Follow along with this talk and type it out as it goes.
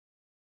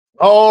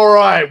All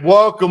right,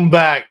 welcome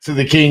back to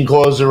the King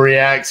Closer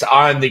Reacts.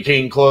 I'm the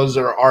King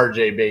Closer,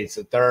 RJ Bates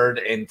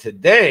III, and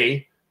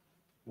today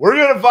we're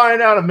going to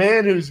find out a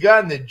man who's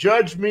gotten to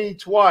judge me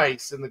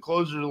twice in the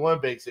Closers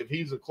Olympics, if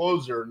he's a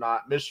closer or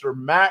not, Mr.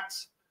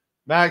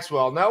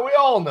 Maxwell. Now, we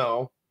all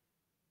know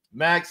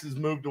Max has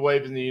moved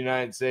away from the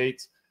United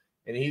States,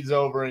 and he's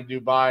over in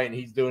Dubai, and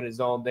he's doing his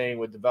own thing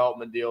with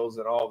development deals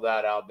and all of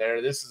that out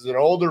there. This is an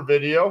older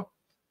video,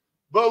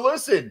 but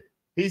listen,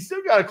 he's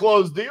still got to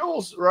close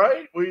deals,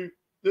 right?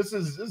 This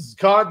is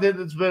content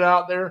that's been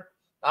out there.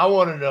 I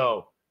want to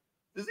know,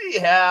 does he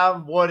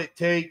have what it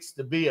takes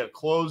to be a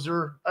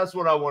closer? That's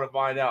what I want to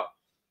find out.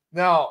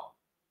 Now,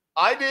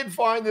 I did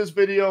find this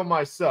video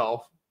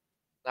myself.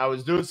 I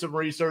was doing some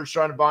research,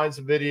 trying to find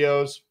some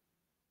videos,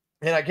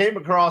 and I came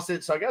across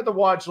it, so I got to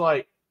watch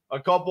like a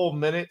couple of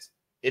minutes.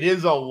 It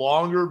is a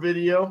longer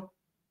video,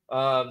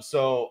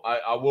 so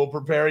I will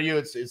prepare you.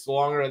 It's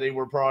longer. I think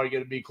we're probably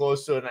going to be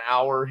close to an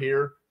hour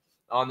here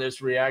on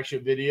this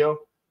reaction video,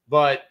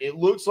 but it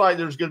looks like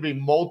there's going to be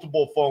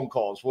multiple phone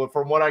calls. Well,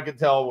 from what I can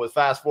tell with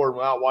fast forward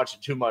without watching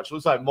too much, it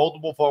looks like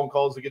multiple phone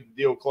calls to get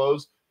the deal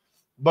closed.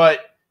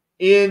 But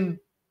in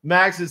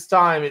Max's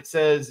time, it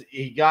says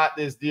he got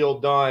this deal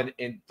done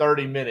in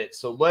 30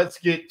 minutes. So let's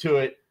get to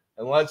it,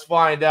 and let's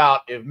find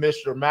out if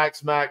Mr.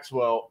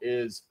 Maxwell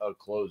is a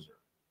closer.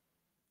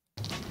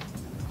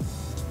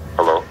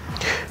 Hello.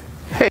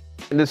 Hey,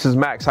 this is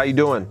Max. How you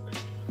doing?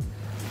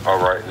 All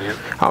right, you?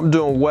 I'm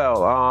doing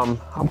well.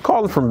 I'm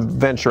calling from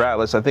Venture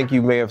Atlas. I think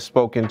you may have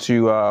spoken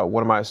to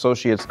one of my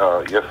associates.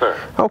 Yes,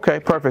 sir. Okay,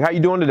 perfect. How you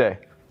doing today?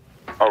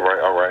 All right,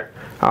 all right.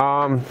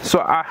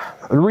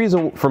 The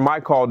reason for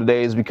my call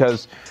today is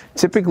because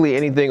typically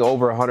anything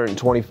over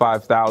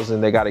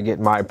 125,000, they got to get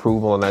my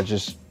approval, and that's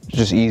just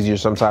easier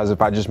sometimes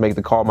if I just make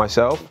the call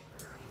myself.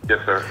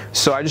 Yes, sir.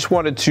 So I just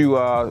wanted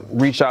to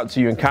reach out to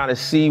you and kind of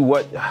see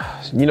what,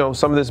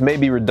 some of this may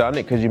be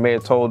redundant because you may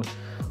have told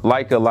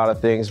like a lot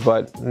of things,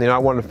 but I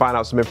wanted to find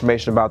out some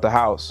information about the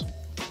house.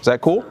 Is that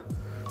cool?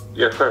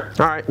 Yes, sir.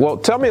 All right. Well,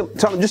 tell me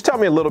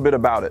a little bit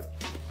about it.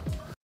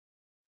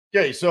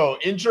 Okay, so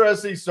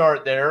interesting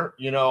start there.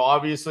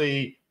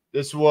 Obviously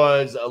this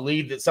was a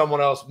lead that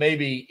someone else,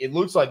 maybe it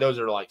looks like those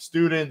are like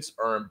students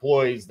or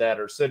employees that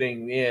are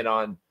sitting in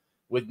on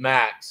with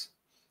Max.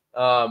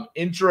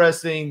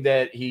 Interesting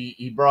that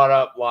he brought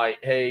up like,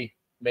 hey,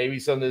 maybe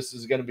some of this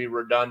is going to be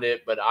redundant,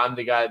 but I'm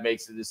the guy that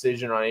makes the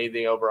decision on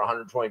anything over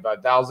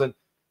 125,000.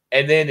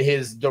 And then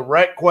his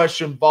direct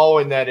question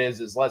following that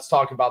is let's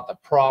talk about the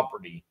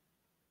property.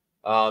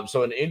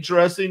 So an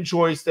interesting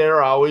choice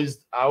there. I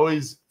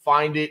always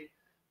find it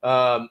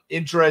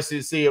interesting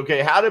to see,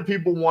 okay, how do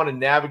people want to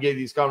navigate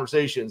these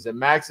conversations? In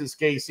Max's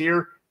case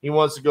here, he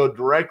wants to go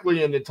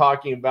directly into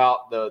talking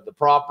about the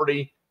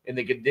property and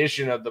the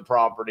condition of the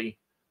property.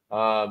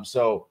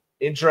 So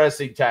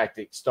interesting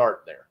tactic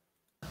start there.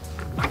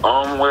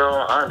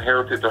 Well, I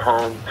inherited the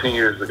home 10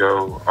 years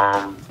ago.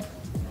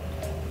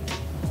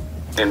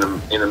 In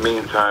the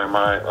meantime,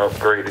 I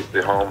upgraded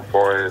the home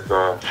for as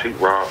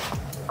sheetrock,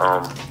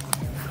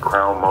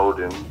 crown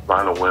molding,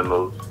 vinyl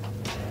windows,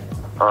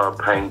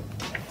 paint,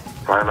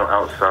 vinyl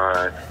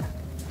outside,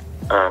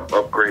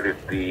 upgraded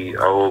the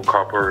old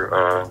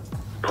copper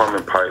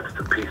plumbing pipes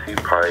to PC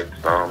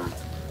pipes,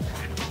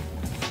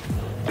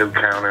 new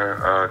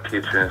counter,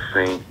 kitchen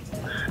sink,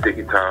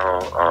 sticky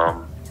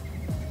tile,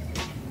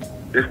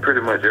 just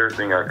pretty much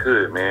everything I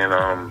could, man.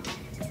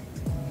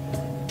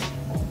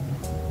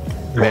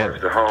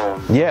 The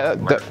home. Yeah.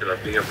 Like I said,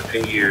 I've been here for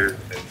 10 years,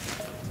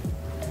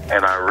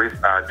 and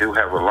I do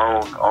have a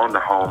loan on the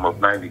home of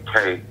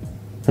 $90K.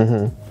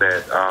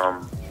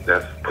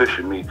 That's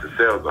pushing me to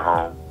sell the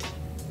home.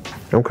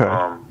 Okay.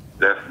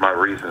 That's my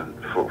reason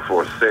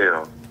for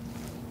sale.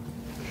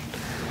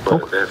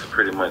 But that's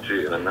pretty much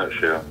it in a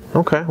nutshell.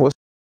 Okay.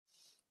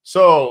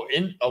 So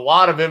a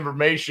lot of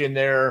information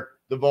there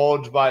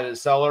divulged by the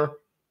seller.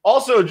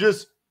 Also,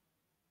 just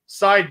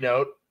side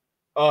note,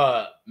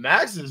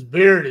 Max's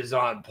beard is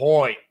on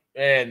point,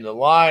 and the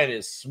line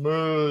is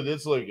smooth.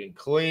 It's looking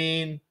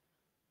clean.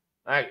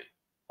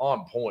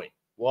 On point.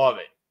 Love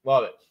it.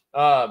 Love it.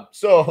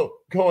 So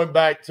going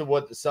back to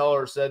what the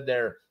seller said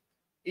there,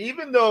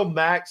 even though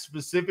Max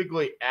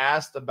specifically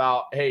asked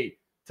about, hey,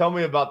 tell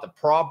me about the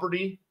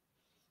property,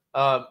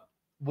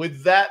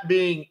 with that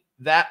being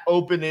that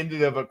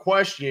open-ended of a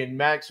question,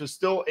 Max was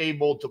still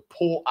able to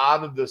pull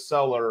out of the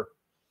seller.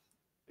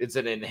 It's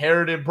an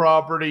inherited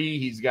property.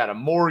 He's got a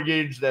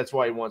mortgage. That's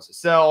why he wants to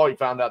sell. He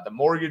found out the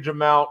mortgage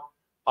amount.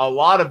 A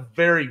lot of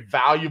very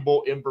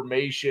valuable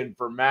information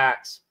for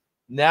Max.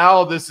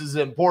 Now this is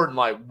important.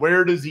 Like,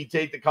 where does he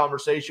take the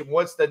conversation?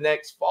 What's the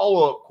next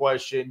follow-up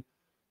question?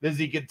 Does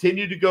he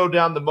continue to go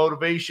down the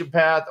motivation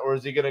path, or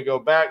is he going to go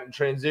back and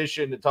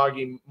transition to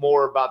talking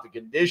more about the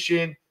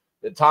condition,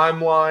 the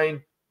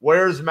timeline?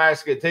 Where's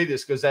Max going to take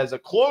this? Because as a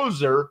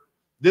closer,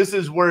 this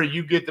is where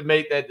you get to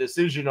make that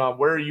decision on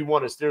where you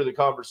want to steer the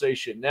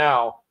conversation.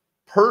 Now,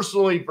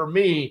 personally, for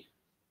me,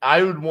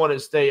 I would want to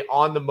stay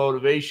on the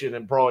motivation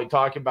and probably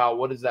talk about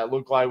what does that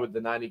look like with the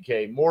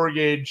 $90K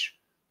mortgage,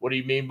 What do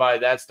you mean by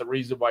that's the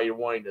reason why you're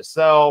wanting to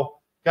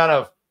sell? Kind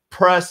of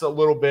press a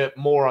little bit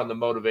more on the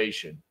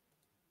motivation.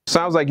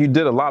 Sounds like you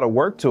did a lot of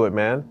work to it,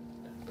 man.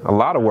 A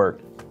lot of work.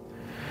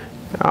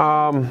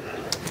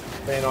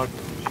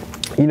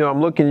 You know, I'm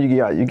looking.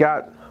 You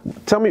got.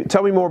 Tell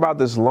me more about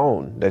this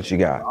loan that you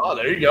got. Oh,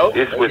 there you go.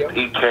 It's with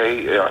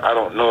EK. I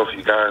don't know if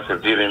you guys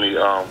have did any.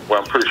 Well,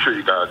 I'm pretty sure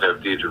you guys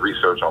have did your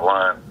research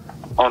online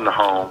on the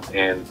home,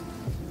 and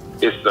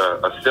it's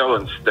a sell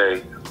and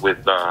stay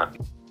with.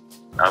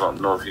 I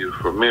don't know if you're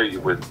familiar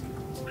with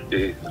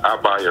the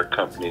iBuyer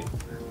company,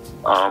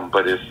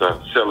 but it's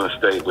a sell and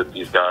stay with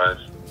these guys,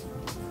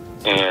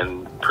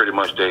 and pretty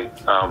much they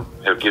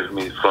have given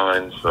me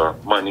funds,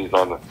 monies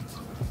on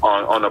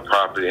the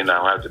property, and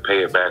I'll have to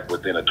pay it back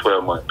within a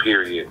 12-month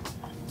period.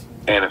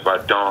 And if I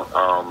don't,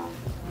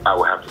 I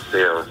will have to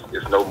sell.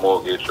 It's no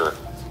mortgage or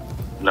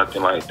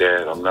nothing like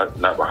that. I'm not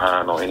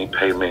behind on any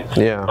payments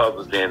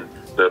other than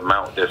the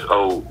amount that's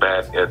owed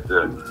back at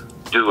the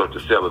due of the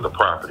sale of the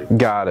property.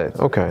 Got it.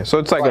 Okay, so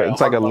it's like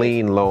a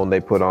lien loan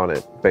they put on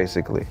it,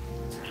 basically.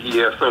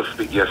 Yeah, so to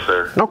speak. Yes,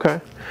 sir. Okay.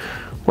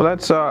 Well,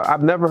 that's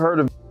I've never heard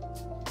of.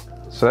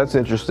 So that's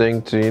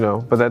interesting to, you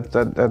know, but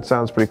that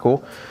sounds pretty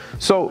cool.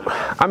 So,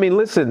 I mean,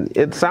 listen,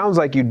 it sounds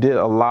like you did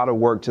a lot of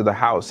work to the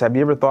house. Have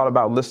you ever thought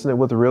about listing it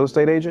with a real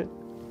estate agent?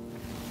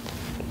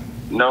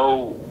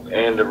 No,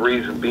 and the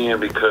reason being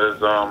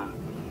because I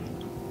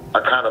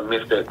kind of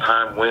missed that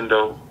time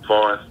window as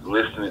far as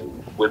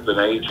listening with an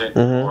agent,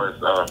 as far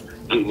as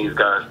getting these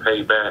guys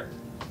paid back.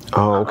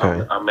 Oh,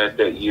 okay. I'm at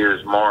that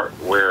year's mark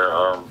where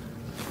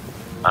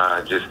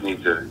I just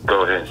need to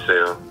go ahead and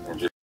sell and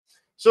just.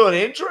 So an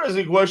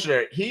interesting question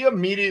there. He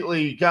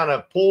immediately kind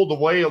of pulled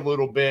away a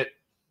little bit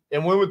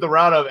and went with the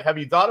route of, have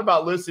you thought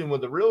about listing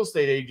with a real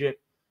estate agent?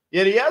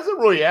 Yet he hasn't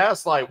really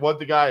asked like what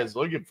the guy is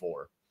looking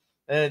for.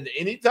 And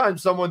anytime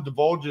someone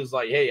divulges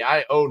like, hey,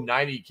 I owe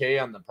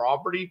 $90K on the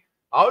property,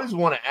 I always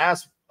want to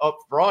ask up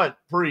front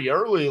pretty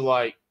early,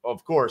 like,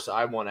 of course,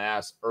 I want to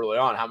ask early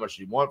on how much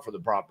you want for the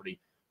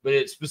property. But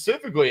it's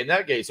specifically in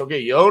that case, okay,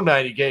 you owe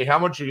 $90K. How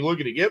much are you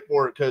looking to get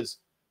for it? Because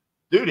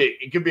dude,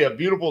 it could be a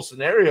beautiful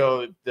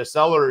scenario if the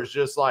seller is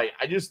just like,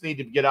 I just need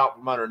to get out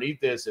from underneath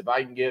this. If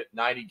I can get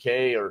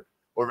 $90K or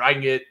if I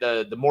can get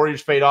the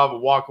mortgage paid off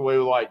and walk away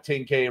with like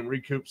 $10K and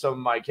recoup some of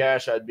my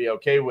cash, I'd be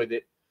okay with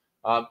it.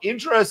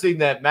 Interesting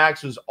that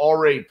Max was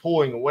already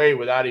pulling away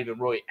without even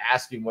really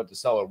asking what the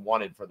seller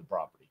wanted for the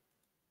property.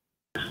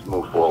 Just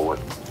move forward.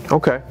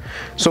 Okay.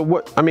 So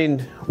what, I mean,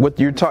 what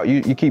you're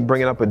talking, you keep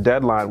bringing up a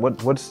deadline.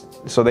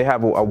 So they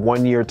have a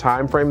 1-year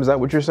time frame. Is that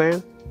what you're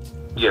saying?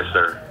 Yes,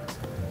 sir.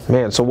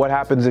 Man, so what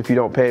happens if you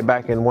don't pay it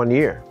back in 1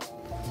 year?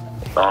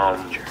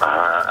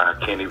 I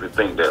can't even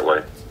think that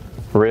way.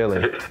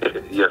 Really?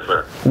 Yes,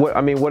 sir.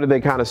 What do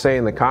they kind of say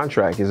in the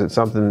contract? Is it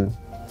something?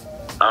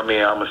 I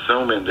mean, I'm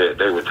assuming that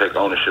they would take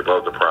ownership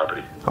of the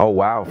property. Oh,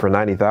 wow. For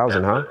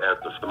 $90,000, huh?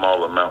 At the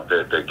small amount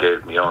that they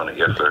gave me on it.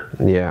 Yes, sir.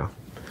 Yeah.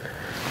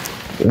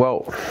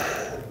 Well,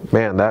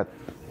 man,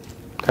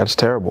 that's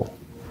terrible.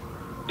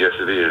 Yes,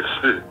 it is.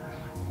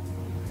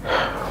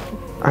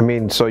 I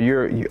mean, so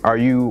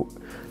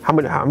how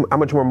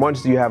much more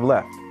months do you have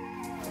left?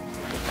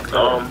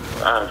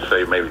 I'd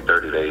say maybe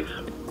 30 days.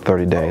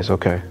 30 days,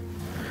 okay.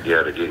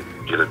 Yeah, to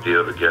get a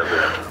deal together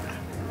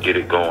and get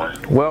it going.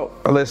 Well,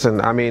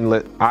 listen, I mean,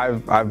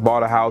 I've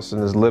bought a house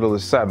in as little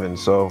as 7,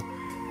 so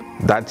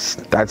that's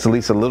at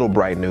least a little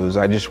bright news.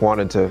 I just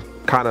wanted to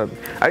kind of,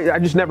 I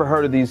just never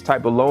heard of these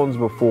type of loans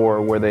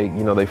before where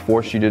they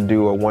force you to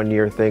do a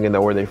 1-year thing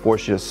or they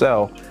force you to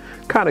sell.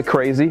 Kind of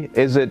crazy.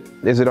 Is it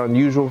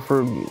unusual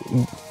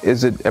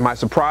am I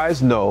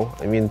surprised? No.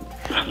 I mean,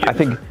 I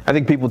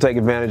think people take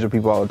advantage of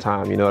people all the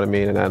time, you know what I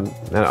mean? And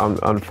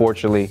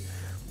unfortunately,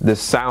 this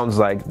sounds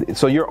like,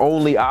 so your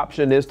only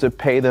option is to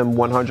pay them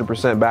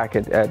 100% back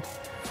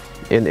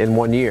in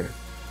 1 year.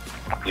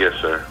 Yes,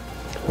 sir.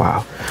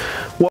 Wow.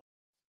 Well,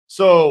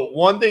 so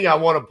one thing I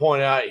want to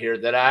point out here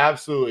that I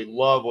absolutely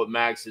love what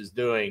Max is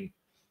doing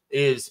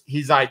is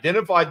he's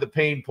identified the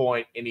pain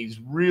point and he's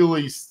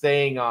really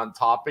staying on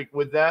topic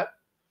with that.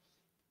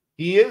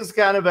 He is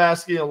kind of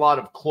asking a lot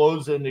of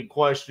close-ended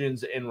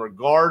questions in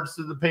regards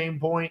to the pain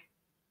point,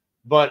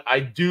 but I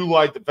do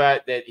like the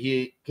fact that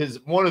because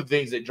one of the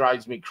things that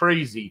drives me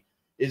crazy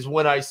is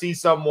when I see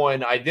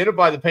someone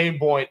identify the pain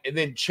point and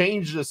then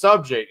change the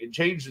subject and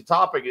change the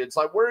topic. It's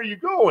like, where are you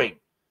going?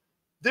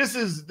 This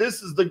is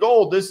the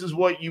goal. This is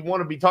what you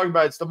want to be talking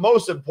about. It's the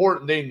most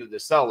important thing to the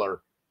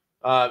seller.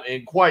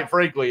 And quite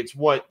frankly, it's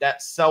what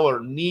that seller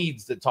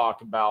needs to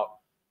talk about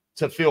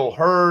to feel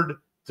heard,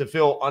 to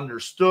feel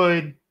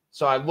understood.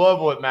 So I love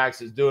what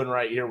Max is doing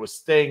right here with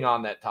staying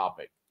on that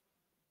topic.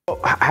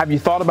 Have you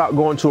thought about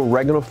going to a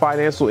regular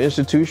financial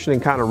institution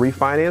and kind of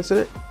refinancing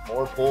it?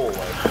 More pull away.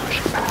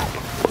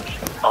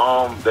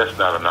 That's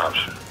not an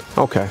option.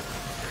 Okay.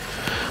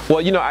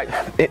 Well, you know, I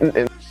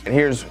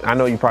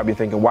know you're probably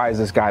thinking, why is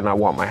this guy not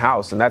want my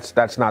house? And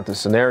that's not the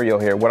scenario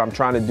here. What I'm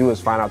trying to do is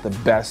find out the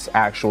best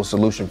actual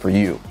solution for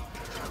you.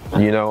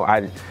 You know,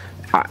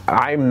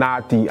 I'm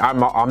not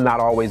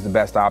always the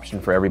best option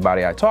for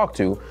everybody I talk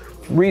to,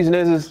 reason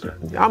is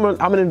I'm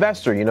an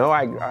investor, you know.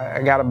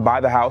 I got to buy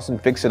the house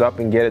and fix it up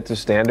and get it to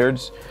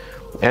standards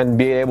and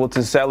be able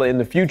to sell it in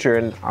the future.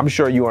 And I'm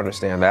sure you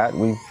understand that.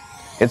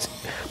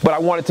 But I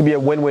want it to be a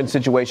win-win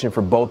situation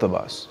for both of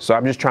us. So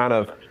I'm just trying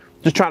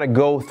to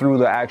go through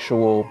the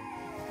actual,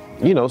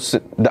 you know,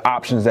 the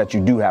options that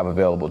you do have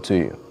available to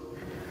you.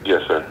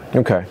 Yes, sir.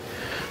 Okay.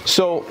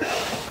 So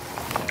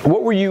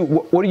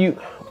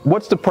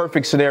what's the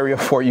perfect scenario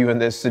for you in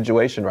this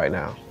situation right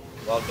now?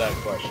 Love that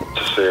question.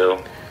 To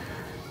sell.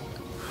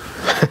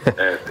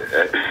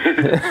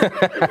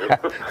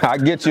 I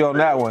get you on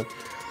that one.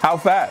 How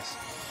fast?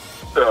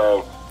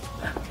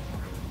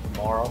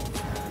 Tomorrow.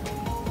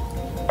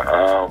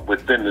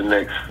 Within the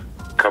next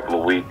couple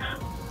of weeks.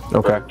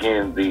 Okay. But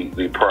again,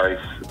 the price,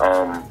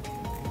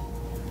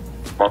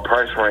 my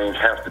price range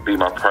has to be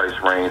my price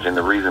range, and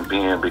the reason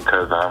being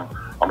because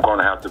I'm going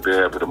to have to be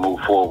able to move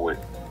forward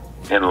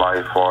in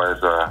life, as far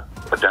as a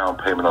down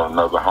payment on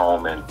another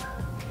home, and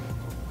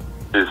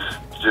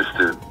just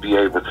to be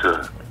able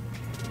to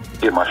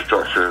get my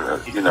structure,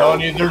 you know,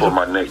 for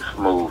my next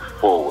move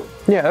forward.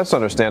 Yeah, that's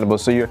understandable.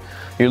 So you're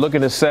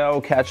looking to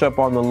sell, catch up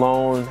on the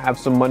loan, have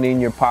some money in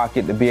your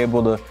pocket to be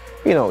able to,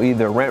 you know,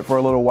 either rent for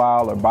a little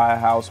while or buy a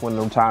house when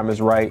the time is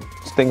right,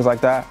 things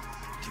like that?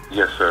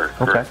 Yes, sir.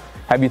 Okay. Sir.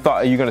 Have you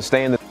thought, are you going to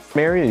stay in the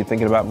area, or are you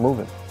thinking about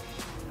moving?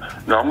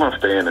 No, I'm going to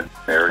stay in the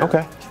area.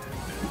 Okay.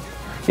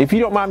 If you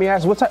don't mind me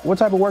asking, what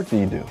type of work do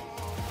you do?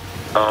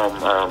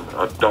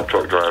 A dump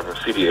truck driver,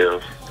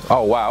 CDLs.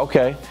 Oh, wow,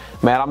 okay.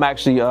 Man, I'm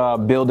actually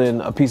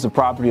building a piece of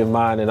property of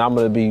mine, and I'm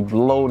going to be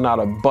loading out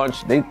a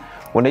bunch.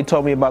 When they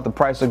told me about the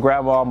price of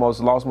gravel, I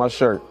almost lost my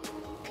shirt.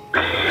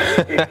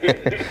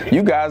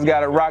 You guys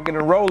got it rocking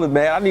and rolling,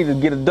 man. I need to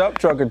get a dump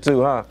truck or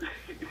two, huh?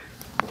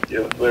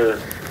 Yes, sir.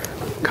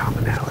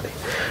 Commonality.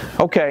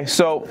 Okay,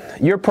 so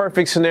your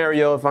perfect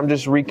scenario, if I'm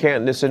just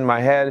recanting this in my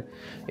head,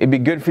 it'd be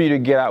good for you to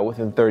get out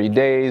within 30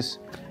 days.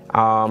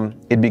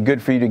 It'd be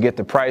good for you to get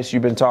the price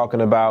you've been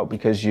talking about,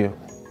 because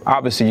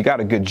obviously you got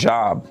a good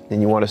job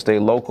and you want to stay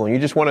local, and you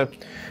just want to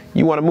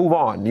move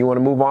on. You want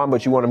to move on,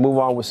 but you want to move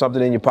on with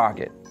something in your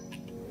pocket.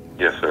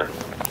 Yes, sir.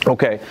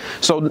 Okay,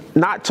 so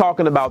not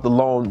talking about the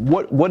loan,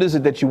 what is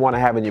it that you want to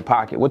have in your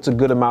pocket? What's a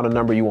good amount of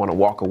number you want to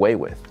walk away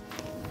with?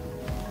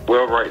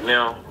 Well, right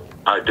now,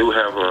 I do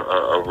have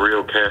a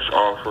real cash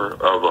offer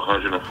of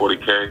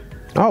 $140K.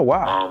 Oh,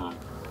 wow.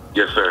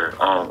 Yes, sir.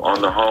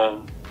 On the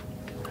home,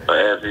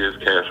 as is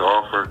cash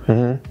offer.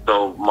 Mm-hmm.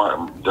 So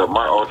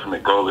my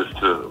ultimate goal is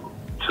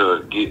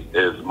to get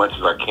as much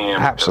as I can.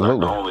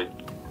 Absolutely. I can only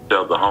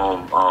sell the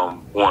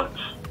home once.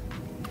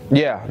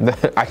 Yeah,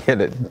 I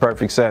get it.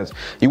 Perfect sense.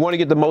 You want to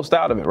get the most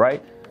out of it,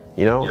 right?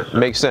 You know, yes,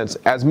 makes sense.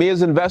 As me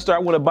as an investor, I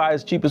want to buy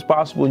as cheap as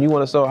possible, and you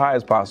want to sell high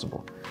as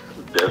possible.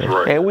 That's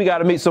right. And we got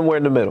to meet somewhere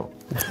in the middle.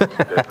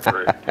 That's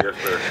right. Yes,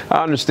 sir.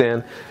 I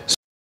understand.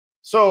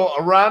 So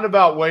a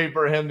roundabout way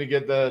for him to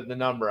get the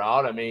number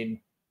out. I mean,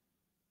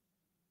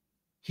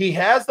 he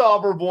has the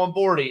offer of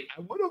 140.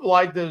 I would have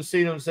liked to have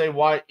seen him say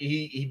why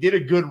he did a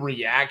good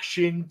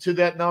reaction to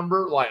that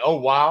number. Like, oh,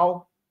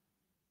 wow.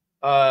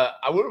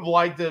 I would have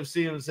liked to have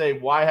seen him say,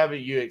 why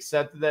haven't you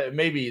accepted that?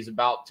 Maybe he's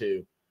about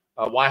to.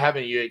 Why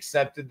haven't you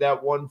accepted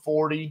that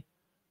 140?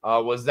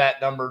 Was that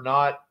number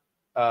not?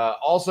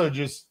 Also,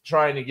 just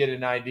trying to get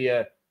an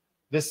idea.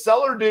 The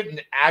seller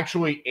didn't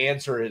actually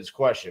answer his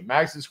question.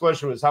 Max's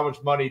question was, how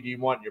much money do you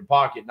want in your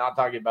pocket? Not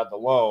talking about the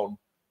loan.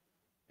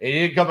 And he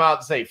didn't come out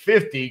and say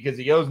 50 because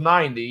he owes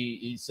 90.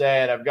 He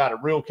said, I've got a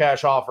real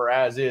cash offer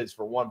as is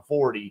for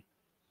 140.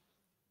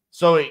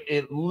 So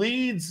it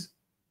leaves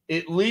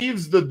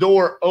the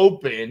door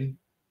open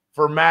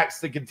for Max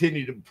to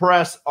continue to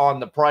press on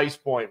the price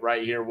point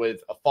right here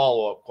with a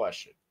follow-up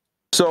question.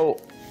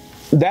 So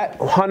that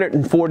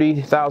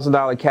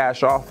 $140,000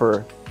 cash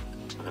offer,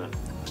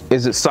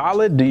 is it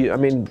solid?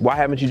 Why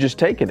haven't you just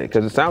taken it?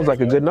 Because it sounds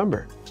like a good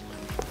number.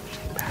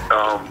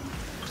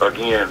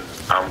 Again,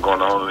 I'm going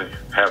to only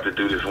have to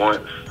do this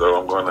once,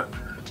 so I'm going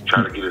to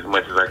try to get as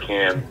much as I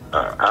can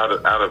out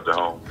of the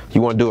home.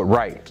 You want to do it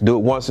right. Do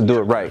it once and do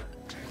it right.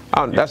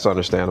 That's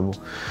understandable.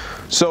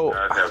 So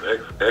I have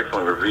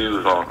excellent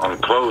reviews on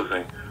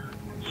closing,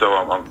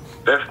 so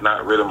that's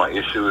not really my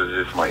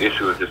issue. My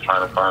issue is just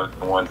trying to find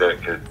someone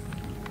that could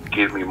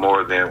give me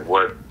more than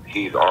what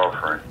he's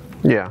offering.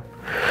 Yeah.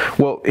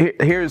 Well,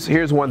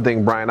 here's one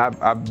thing, Brian.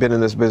 I've been in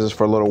this business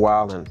for a little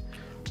while, and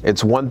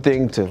it's one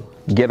thing to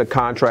get a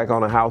contract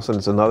on a house, and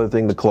it's another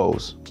thing to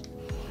close.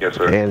 Yes,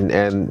 sir.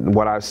 And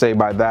what I say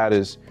by that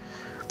is,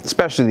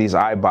 especially these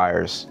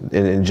iBuyers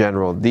in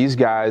general, these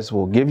guys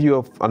will give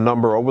you a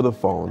number over the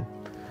phone,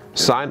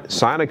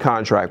 sign a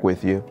contract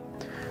with you,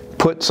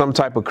 put some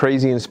type of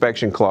crazy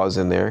inspection clause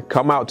in there,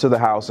 come out to the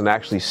house and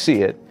actually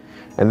see it,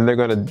 and then they're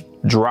going to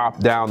drop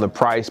down the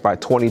price by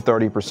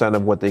 20-30%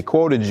 of what they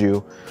quoted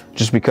you,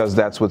 just because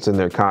that's what's in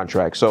their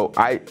contract. So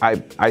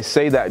I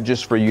say that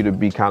just for you to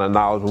be kind of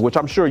knowledgeable, which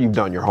I'm sure you've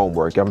done your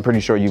homework. I'm pretty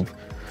sure you've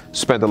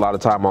spent a lot of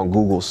time on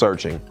Google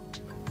searching.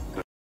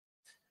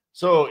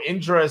 So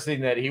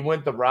interesting that he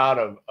went the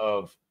route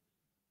of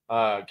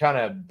kind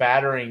of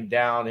battering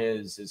down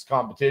his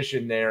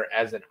competition there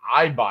as an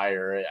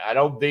iBuyer. I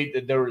don't think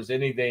that there was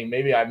anything,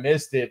 maybe I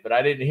missed it, but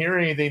I didn't hear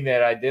anything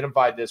that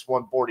identified this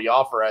 140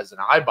 offer as an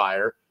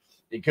iBuyer.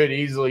 It could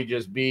easily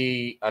just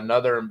be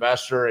another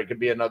investor. It could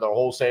be another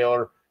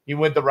wholesaler. He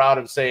went the route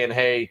of saying,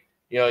 hey,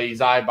 these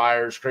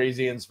iBuyers,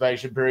 crazy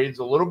inspection periods,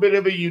 a little bit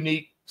of a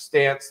unique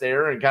stance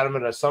there and kind of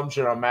an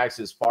assumption on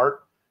Max's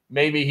part.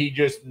 Maybe he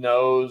just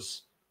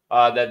knows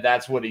that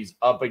that's what he's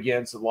up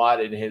against a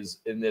lot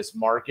in this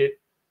market.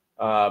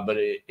 But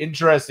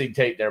interesting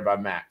take there by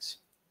Max.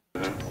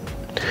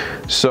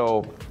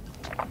 So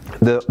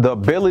the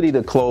ability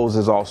to close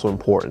is also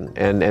important,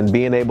 and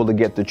being able to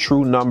get the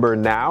true number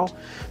now,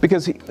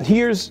 because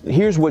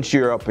here's what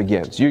you're up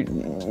against.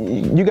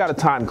 You got a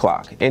time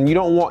clock, and you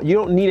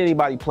don't need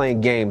anybody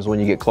playing games when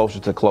you get closer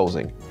to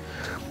closing.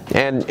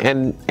 And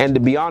to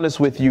be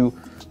honest with you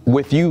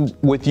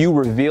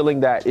revealing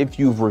that, if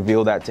you've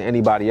revealed that to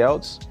anybody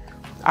else,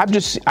 I've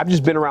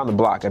just been around the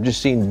block. I've just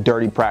seen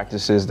dirty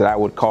practices that I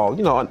would call,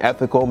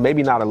 unethical,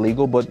 maybe not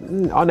illegal, but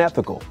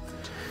unethical.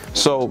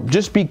 So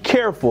just be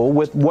careful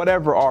with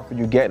whatever offer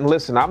you get. And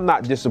listen, I'm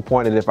not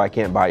disappointed if I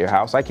can't buy your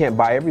house. I can't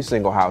buy every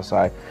single house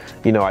I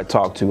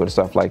talk to and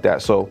stuff like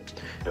that. So,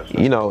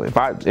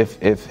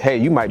 if hey,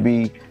 you might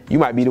be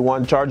the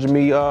one charging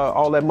me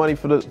all that money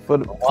for the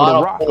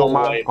rock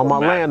on my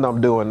land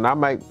I'm doing.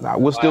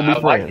 And we'll still be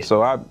friends. Like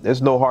so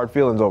there's no hard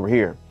feelings over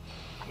here.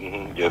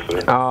 Mm-hmm. Yes,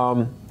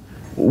 sir.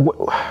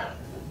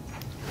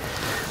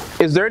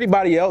 Is there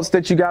anybody else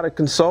that you got to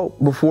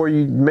consult before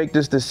you make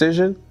this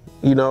decision,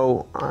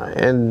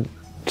 and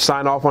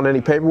sign off on any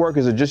paperwork?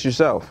 Is it just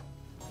yourself?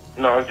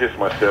 No, it's just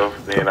myself.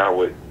 Then I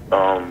would,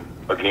 I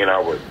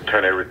would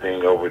turn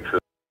everything over to,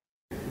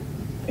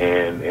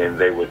 and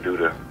they would do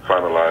the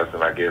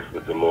finalizing, I guess,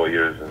 with the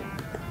lawyers, and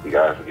you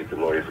guys would get the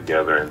lawyers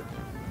together, and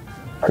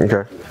I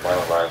guess do the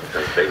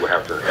finalizing. They would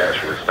have to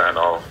actually sign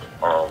off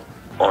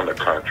on the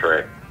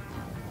contract.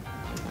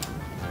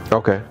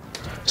 Okay,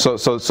 so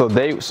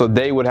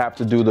they would have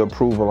to do the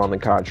approval on the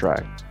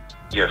contract.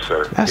 Yes,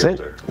 sir. That's it,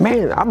 sir.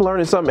 Man. I'm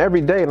learning something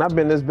every day, and I've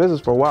been in this business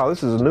for a while.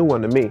 This is a new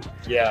one to me.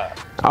 Yeah.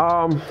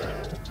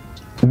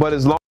 But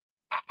as long,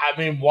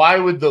 why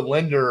would the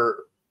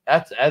lender?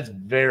 That's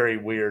very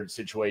weird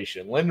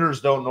situation.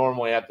 Lenders don't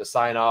normally have to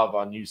sign off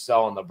on you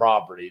selling the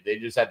property. They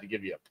just have to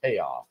give you a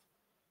payoff.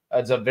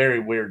 That's a very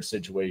weird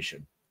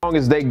situation. As long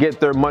as they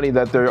get their money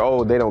that they're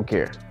owed, they don't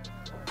care.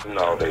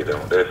 No, they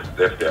don't.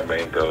 That's their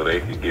main goal.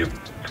 They can give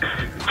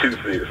 2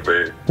 cents,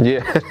 man.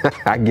 Yeah,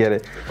 I get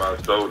it. If I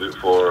sold it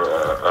for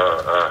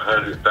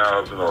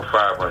 $100,000 or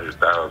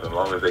 $500,000, as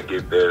long as they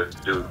get theirs,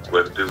 do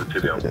what's due to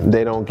them.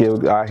 They don't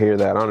give. I hear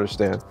that. I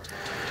understand.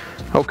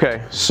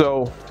 Okay,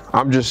 so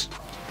I'm just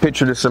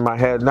picture this in my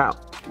head now.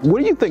 What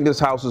do you think this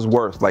house is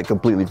worth, like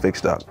completely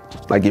fixed up?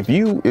 Like if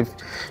you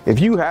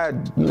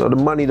had the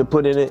money to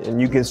put in it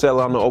and you can sell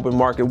it on the open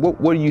market,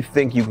 what do you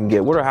think you can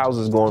get? What are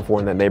houses going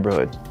for in that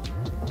neighborhood?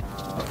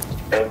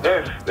 And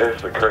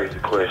that's a crazy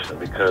question,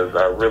 because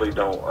I really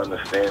don't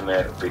understand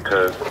that,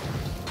 because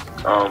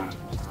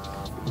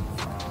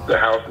the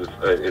house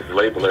is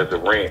labeled as a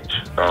ranch,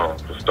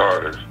 for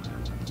starters.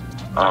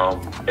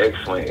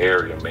 Excellent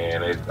area,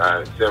 man.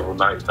 Several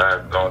nights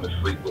I've gone to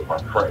sleep with my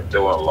front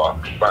door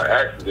unlocked by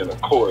accident,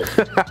 of course.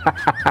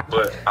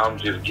 But I'm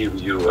just giving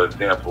you an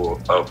example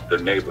of the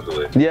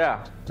neighborhood.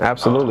 Yeah,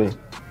 absolutely.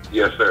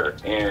 Yes, sir.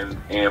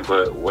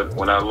 But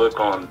when I look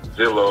on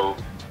Zillow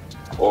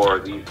or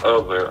these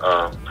other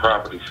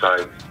property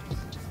sites,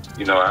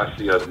 I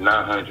see a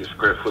 900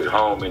 square foot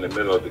home in the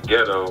middle of the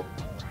ghetto.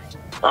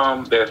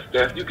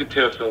 That's you can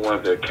tell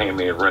someone that came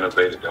in and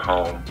renovated the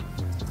home,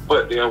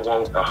 but they'll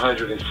want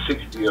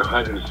 $160,000 or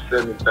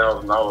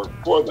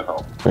 $170,000 for the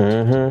home.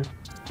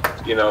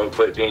 Mm-hmm.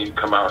 But then you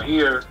come out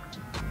here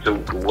to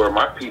where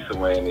my piece of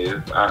land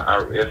is.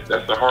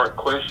 That's a hard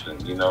question,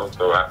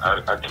 So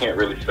I can't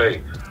really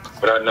say,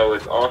 but I know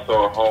it's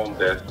also a home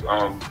that's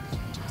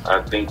I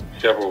think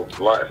several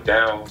blocks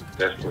down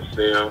that's for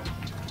sale.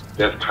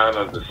 That's kind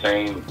of the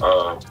same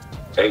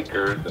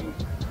acres,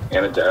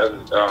 and it does.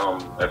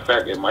 In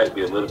fact, it might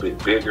be a little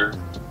bit bigger,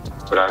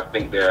 but I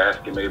think they're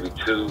asking maybe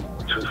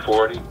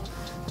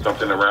 $240,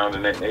 something around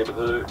in that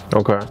neighborhood.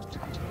 Okay.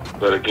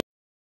 But again,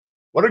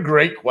 what a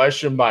great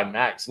question by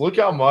Max. Look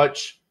how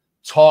much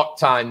talk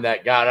time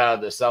that got out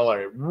of the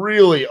seller. It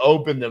really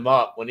opened them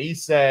up when he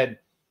said,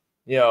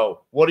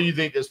 what do you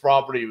think this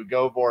property would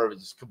go for if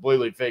it's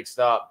completely fixed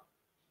up?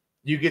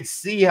 You could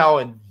see how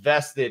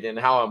invested and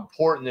how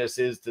important this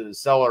is to the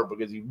seller,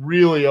 because he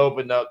really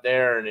opened up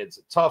there, and it's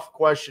a tough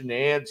question to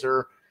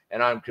answer,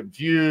 and I'm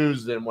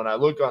confused. And when I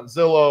look on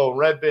Zillow and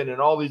Redfin and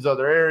all these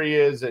other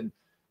areas, and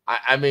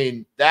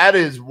that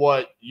is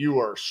what you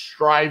are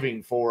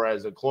striving for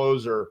as a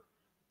closer.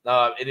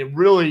 And it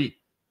really,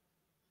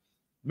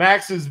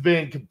 Max has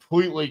been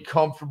completely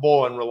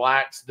comfortable and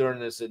relaxed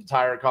during this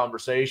entire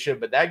conversation,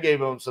 but that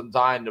gave him some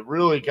time to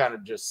really kind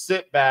of just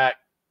sit back,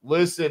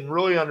 listen,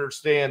 really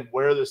understand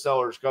where the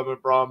seller's coming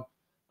from.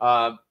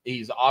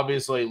 He's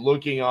obviously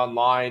looking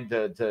online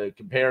to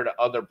compare to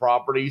other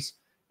properties.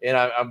 And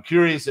I'm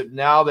curious if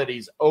now that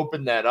he's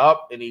opened that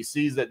up and he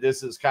sees that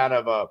this is kind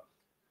of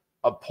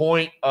a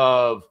point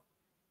of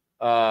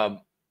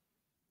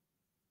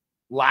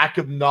lack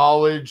of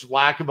knowledge,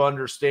 lack of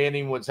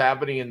understanding what's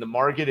happening in the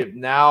market, if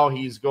now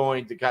he's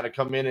going to kind of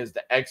come in as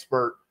the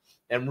expert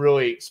and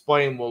really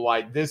explain, well,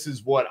 like, this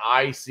is what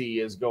I see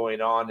is going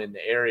on in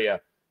the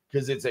area,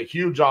 because it's a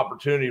huge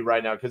opportunity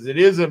right now, because it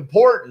is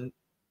important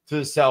to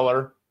the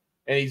seller.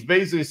 And he's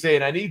basically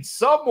saying, I need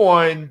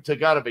someone to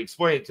kind of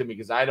explain it to me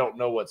because I don't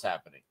know what's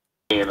happening.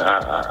 And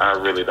I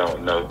really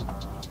don't know.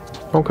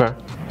 Okay.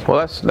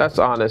 Well, that's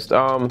honest.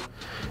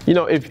 You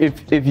know,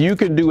 if you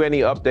can do any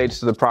updates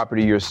to the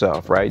property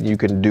yourself, right? You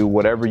can do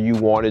whatever you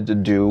wanted to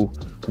do.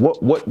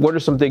 What are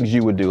some things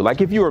you would do?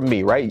 Like if you were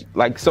me, right?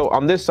 Like, so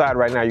on this side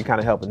right now, you're kind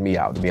of helping me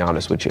out, to be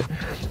honest with you.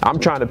 I'm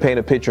trying to paint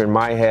a picture in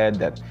my head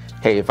that,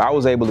 hey, if I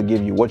was able to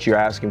give you what you're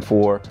asking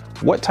for,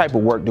 what type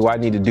of work do I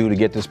need to do to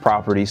get this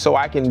property so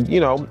I can, you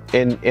know,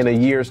 in a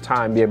year's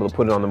time, be able to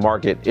put it on the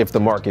market, if the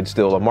market's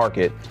still a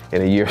market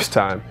in a year's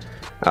time,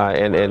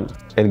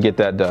 and get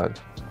that done?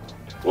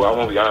 Well, I'm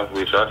gonna be honest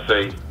with you. I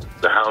say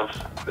the house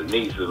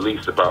needs at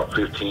least about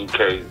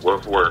 $15K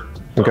worth of work.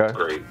 Okay.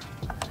 Great.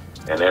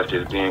 And that's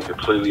just being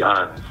completely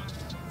honest.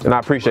 And I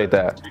appreciate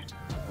that.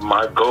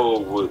 My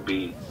goal would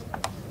be,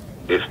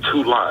 it's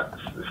 2 lots.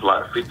 It's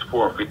lot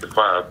 54 and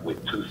 55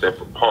 with 2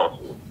 separate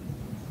parcels.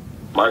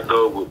 My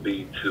goal would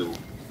be to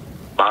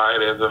buy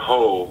it as a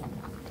whole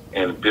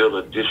and build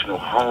additional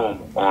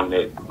home on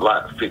that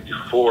lot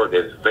 54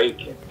 that's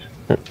vacant.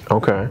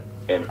 Okay.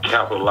 And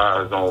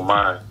capitalize on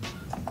my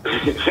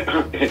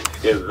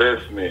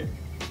investment.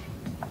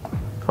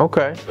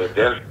 Okay. But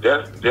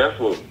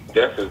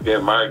that has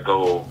been my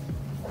goal.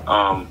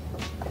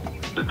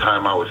 The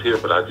time I was here,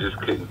 but I just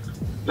couldn't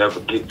never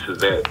get to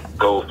that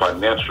goal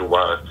financial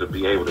wise to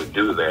be able to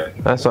do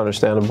that. That's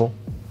understandable.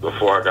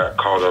 Before I got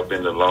caught up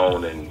in the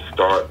loan and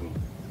starting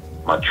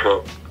my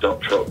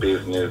dump truck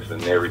business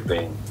and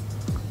everything.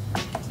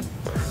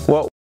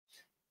 Well,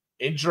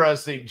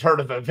 interesting turn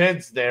of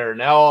events there.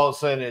 Now all of a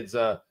sudden it's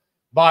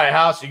buy a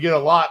house, you get a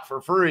lot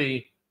for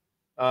free.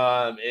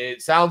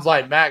 It sounds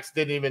like Max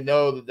didn't even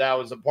know that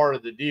was a part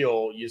of the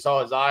deal. You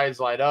saw his eyes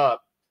light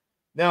up.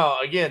 Now,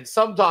 again,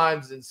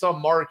 sometimes in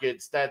some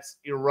markets, that's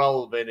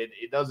irrelevant.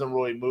 It doesn't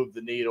really move the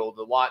needle.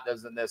 The lot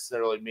doesn't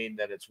necessarily mean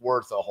that it's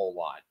worth a whole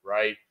lot,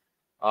 right?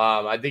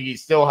 I think he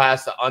still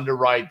has to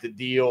underwrite the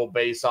deal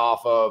based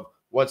off of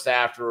what's the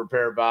after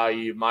repair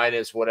value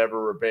minus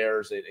whatever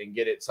repairs and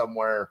get it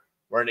somewhere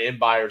where an end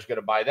buyer is going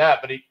to buy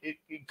that. But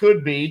it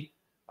could be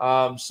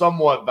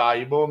somewhat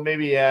valuable.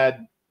 Maybe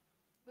add,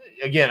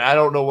 again, I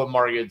don't know what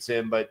market it's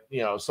in, but,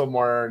 you know,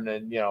 somewhere in the,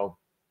 you know,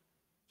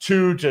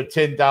 $2,000 to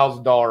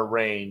 $10,000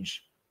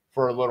 range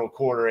for a little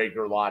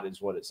quarter-acre lot is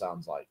what it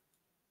sounds like.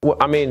 Well,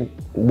 I mean,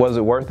 was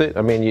it worth it?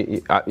 I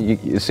mean,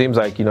 it seems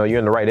like, you know, you're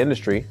in the right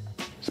industry,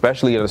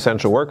 especially an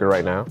essential worker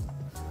right now.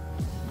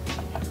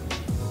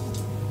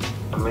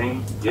 I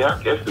mean, yeah,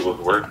 I guess it was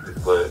worth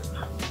it, but,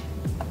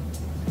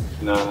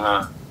 you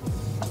know,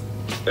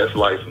 that's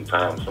life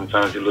sometimes.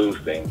 Sometimes you lose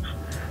things.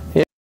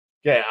 Yeah.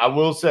 Okay, I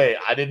will say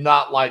I did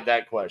not like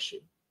that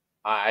question.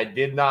 I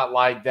did not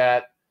like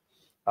that.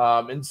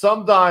 And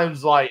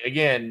sometimes, like,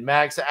 again,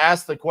 Max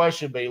asked the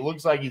question, but he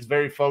looks like he's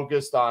very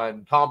focused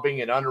on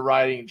comping and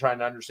underwriting and trying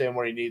to understand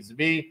where he needs to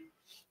be.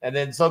 And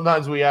then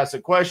sometimes we ask a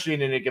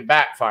question and it can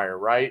backfire,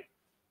 right?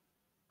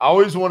 I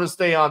always want to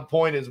stay on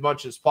point as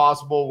much as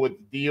possible with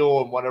the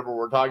deal and whatever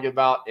we're talking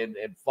about and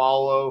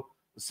follow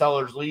the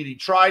seller's lead. He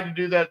tried to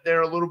do that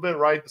there a little bit,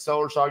 right? The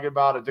seller's talking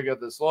about, I took out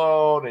this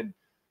loan and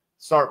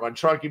start my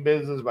trucking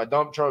business, my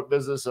dump truck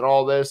business and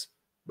all this.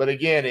 But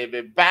again, if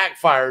it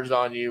backfires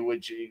on you,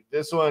 which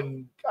this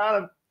one kind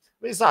of, I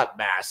mean, it's not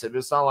massive.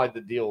 It's not like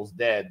the deal's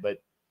dead,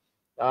 but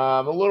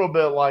a little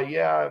bit like,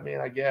 yeah, I mean,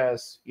 I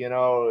guess, you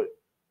know,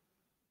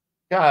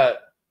 kind of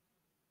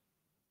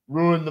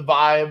ruin the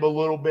vibe a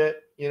little bit,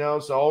 you know,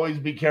 so always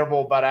be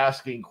careful about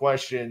asking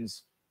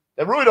questions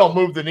that really don't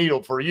move the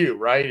needle for you,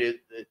 right?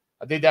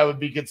 I think that would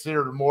be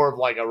considered more of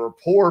like a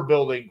rapport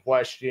building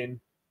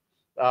question.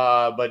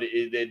 But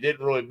it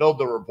didn't really build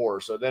the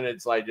rapport. So then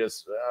it's like,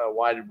 just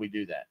why did we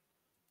do that?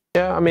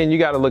 Yeah, I mean, you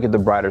got to look at the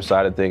brighter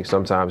side of things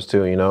sometimes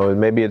too, you know.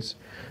 Maybe it's,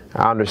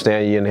 I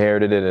understand you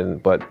inherited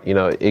it, but, you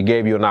know, it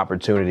gave you an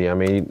opportunity. I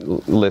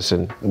mean,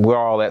 listen, we're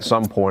all at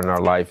some point in our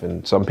life,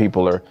 and some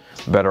people are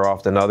better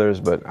off than others,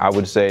 but I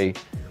would say,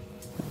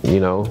 you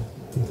know,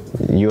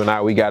 you and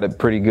I, we got it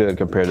pretty good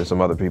compared to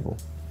some other people.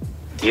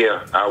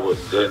 Yeah, I would,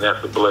 and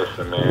that's a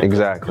blessing, man.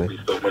 Exactly. It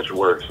could be so much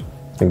worse.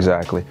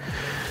 Exactly.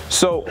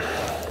 So,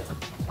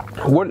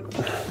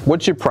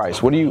 what's your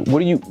price?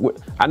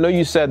 I know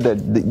you said that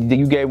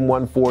you gave him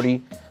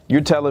 140.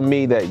 You're telling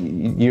me that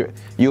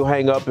you'll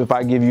hang up if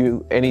I give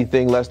you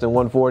anything less than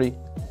 140?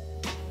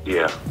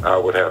 Yeah, I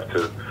would have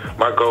to.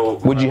 My goal.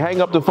 Would you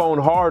hang up the phone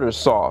hard or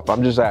soft?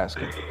 I'm just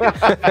asking.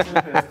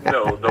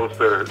 No,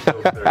 sir.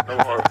 No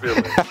hard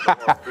feelings. No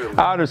hard feelings.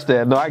 I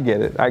understand. No, I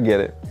get it.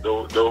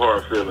 No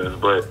hard feelings.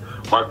 But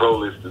my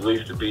goal is at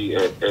least to be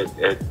at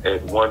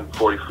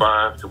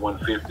 145 to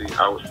 150.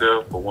 I would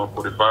sell for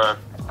 145.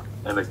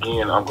 And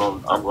again, I'm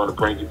going to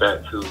bring you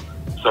back to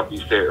something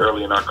you said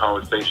earlier in our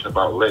conversation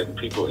about letting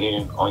people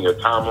in on your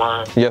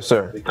timeline. Yes,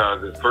 sir.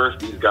 Because at first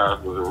these guys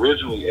was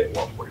originally at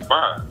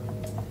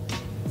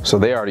 145. So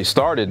they already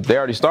started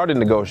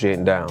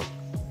negotiating down.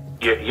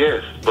 Yeah,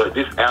 yes, but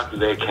this after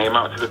they came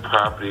out to the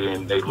property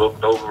and they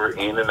looked over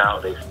in and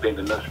out. They spent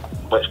enough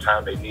much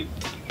time they need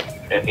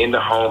in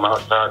the home,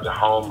 outside the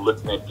home,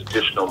 looking at the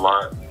additional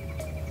lot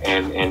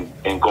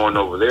and going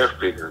over their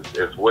figures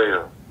as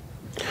well.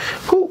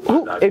 Who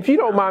if you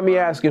don't mind me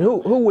asking,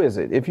 who is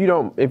it? If you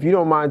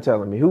don't mind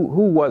telling me, who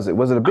was it?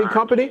 Was it a big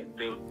company?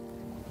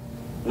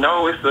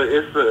 No,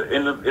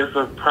 it's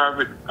a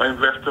private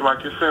investor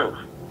like yourself.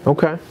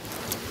 Okay.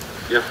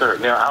 Yes, sir.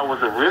 Now I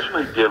was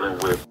originally dealing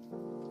with,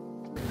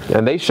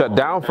 and they shut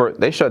down for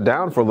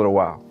a little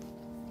while.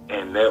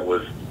 And that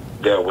was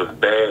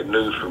bad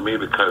news for me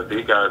because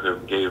these guys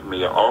have gave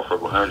me an offer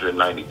of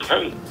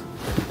 190K.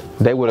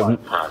 They would have,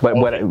 but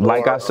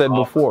like I said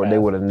before, they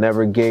would have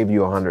never gave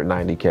you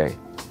 190K.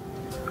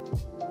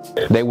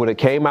 They would have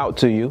came out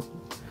to you,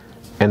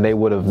 and they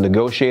would have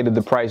negotiated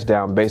the price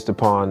down based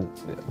upon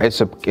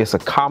it's a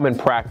common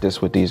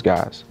practice with these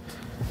guys.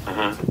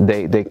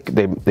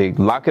 Mm-hmm. They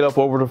lock it up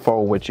over the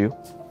phone with you.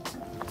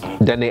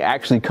 Then they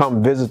actually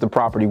come visit the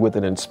property with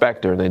an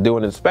inspector, and they do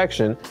an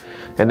inspection,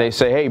 and they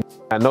say, hey,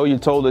 I know you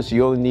told us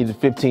you only needed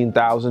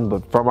 15,000,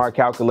 but from our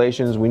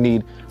calculations, we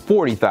need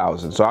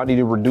 40,000. So I need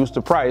to reduce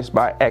the price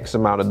by X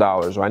amount of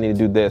dollars, or I need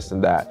to do this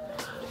and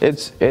that.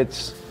 It's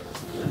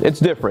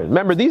different.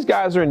 Remember, these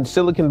guys are in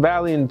Silicon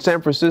Valley in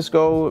San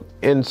Francisco,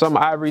 in some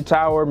ivory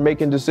tower,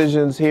 making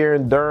decisions here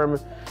in Durham,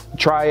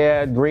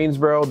 Triad,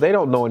 Greensboro. They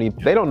don't know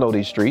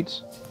these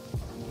streets.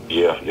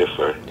 Yeah, yes,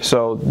 sir.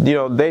 So,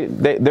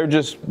 they're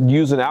just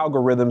using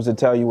algorithms to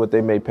tell you what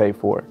they may pay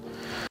for.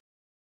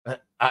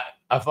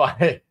 I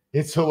find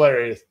it's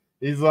hilarious.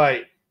 He's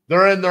like,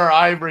 they're in their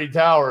ivory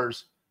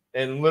towers,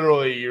 and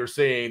literally you're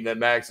seeing that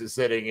Max is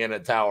sitting in a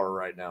tower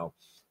right now.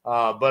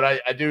 But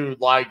I do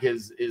like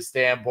his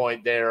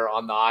standpoint there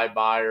on the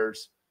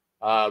iBuyers,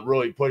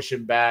 really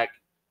pushing back.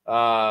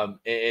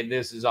 And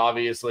this is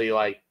obviously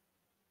like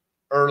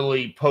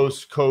early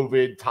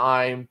post-COVID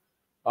time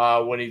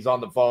when he's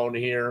on the phone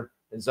here.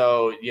 And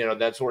so,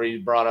 that's where he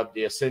brought up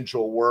the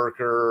essential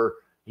worker.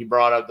 He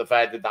brought up the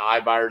fact that the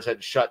iBuyers had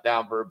to shut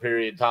down for a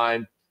period of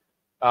time.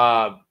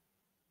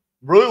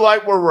 Really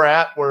like where we're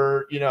at.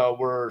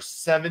 We're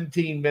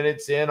 17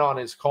 minutes in on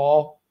his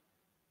call,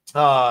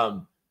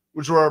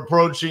 which we're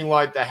approaching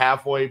like the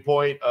halfway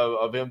point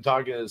of him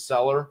talking to the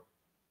seller.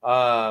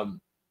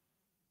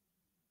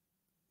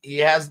 He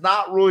has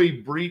not really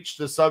breached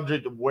the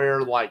subject of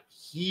where like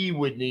he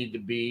would need to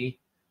be.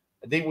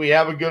 I think we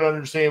have a good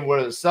understanding of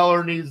where the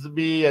seller needs to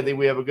be. I think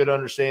we have a good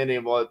understanding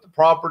of what the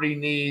property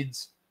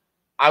needs.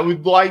 I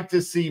would like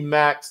to see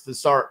Max to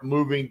start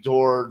moving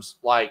towards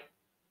like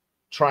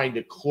trying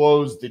to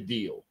close the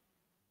deal.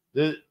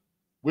 We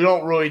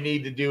don't really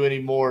need to do any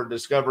more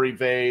discovery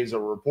phase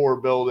or rapport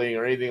building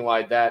or anything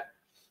like that.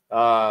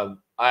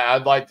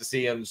 I'd like to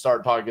see him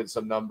start talking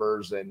some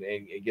numbers and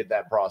get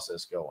that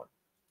process going.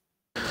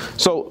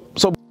 So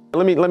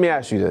let me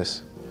ask you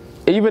this.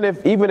 Even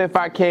if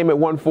I came at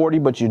 140,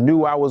 but you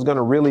knew I was going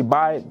to really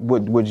buy it,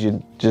 would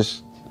you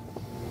just?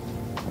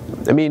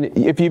 I mean,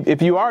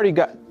 if you already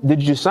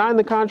did you sign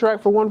the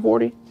contract for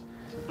 140?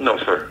 No,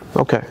 sir.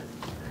 Okay.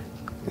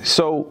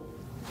 So,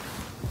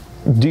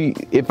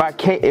 if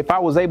I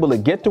was able to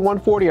get to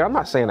 140, I'm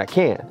not saying I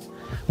can,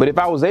 but if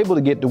I was able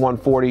to get to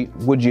 140,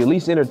 would you at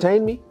least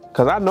entertain me?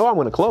 Because I know I'm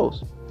going to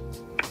close.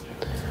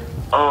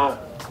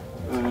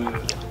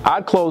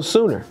 I'd close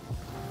sooner.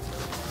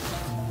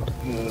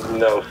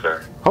 No,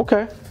 sir.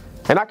 Okay,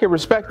 and I can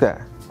respect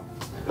that.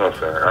 No,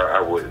 sir,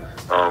 I wouldn't.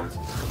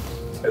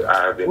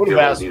 I've been dealing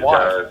with these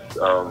guys.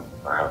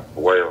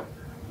 Well,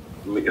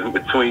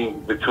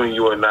 between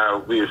you and I,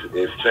 we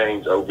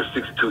exchanged over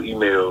 62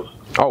 emails.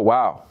 Oh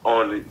wow!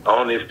 On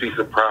this piece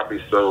of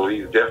property, so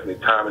he's definitely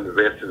time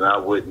invested, and I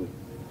wouldn't.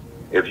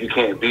 If you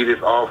can't beat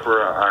this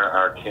offer,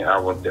 I can't. I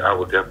would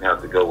definitely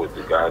have to go with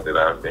the guy that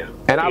I've been.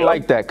 And I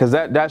like that because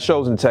that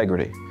shows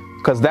integrity.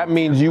 Because that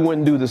means you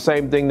wouldn't do the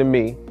same thing to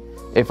me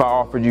if I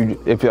offered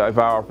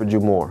you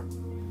more.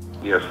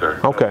 Yes,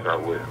 sir. Okay. Yes, I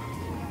would.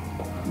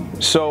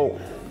 So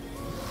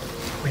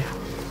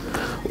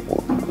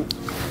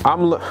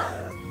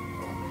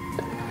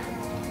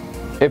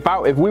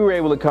if we were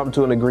able to come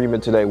to an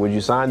agreement today, would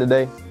you sign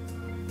today?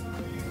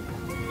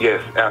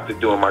 Yes, after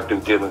doing my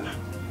due diligence.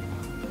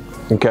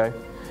 Okay.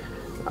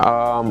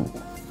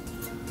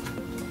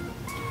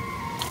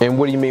 And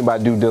what do you mean by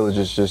due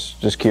diligence?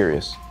 Just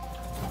curious.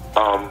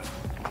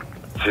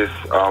 As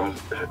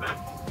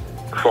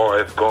far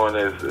as going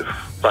as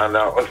find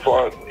out as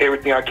far as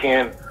everything I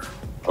can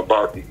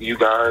about you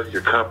guys,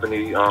 your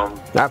company,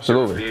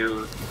 absolutely.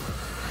 Reviews,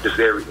 just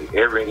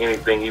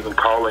anything, even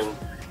calling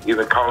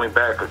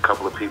back a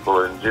couple of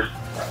people and just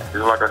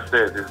like I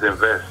said, just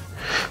invest.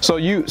 So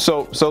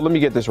let me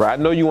get this right.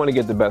 I know you want to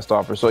get the best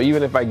offer. So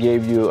even if I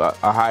gave you a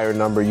higher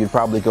number, you'd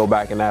probably go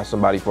back and ask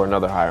somebody for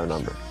another higher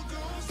number.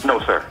 No,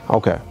 sir.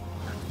 Okay.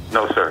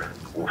 No, sir.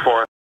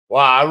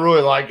 Wow, I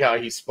really like how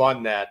he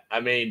spun that. I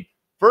mean,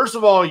 first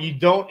of all, you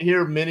don't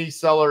hear many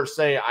sellers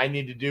say, I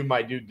need to do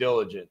my due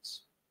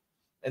diligence.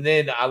 And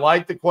then I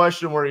like the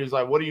question where he's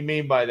like, what do you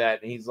mean by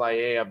that? And he's like,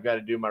 hey, I've got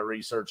to do my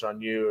research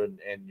on you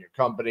and your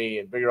company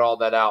and figure all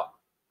that out.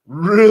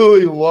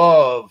 Really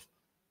love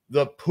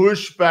the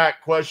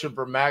pushback question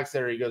for Max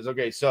there. He goes,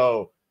 okay,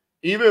 so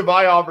even if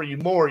I offer you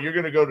more, you're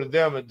going to go to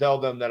them and tell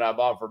them that I've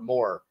offered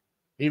more.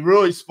 He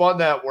really spun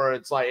that where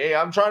it's like, hey,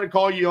 I'm trying to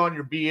call you on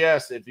your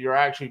BS if you're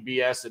actually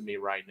BSing me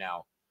right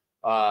now.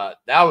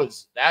 That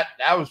was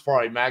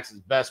probably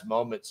Max's best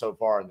moment so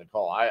far in the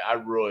call. I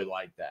really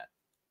like that.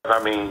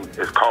 I mean,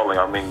 it's calling.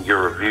 I mean,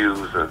 your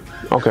reviews and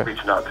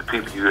reaching out to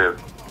people you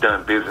have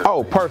done business.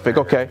 Oh, perfect.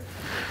 Okay.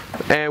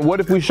 And what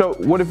if we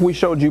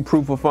showed you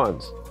proof of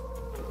funds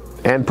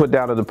and put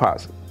down a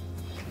deposit?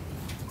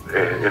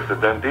 It's a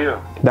done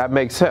deal. That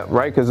makes sense,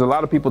 right? Because a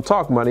lot of people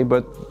talk money,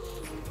 but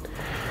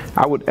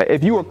I would,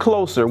 if you were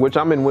closer, which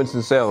I'm in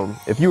Winston-Salem,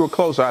 if you were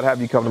closer, I'd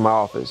have you come to my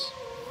office.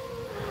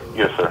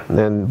 Yes,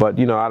 sir. But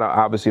you know, I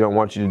obviously don't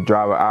want you to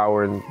drive an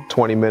hour and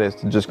 20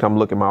 minutes to just come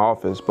look at my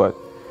office. But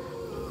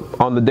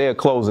on the day of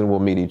closing, we'll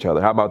meet each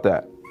other. How about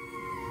that?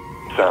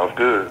 Sounds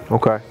good.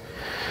 Okay.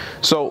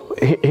 So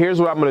here's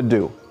what I'm gonna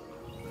do.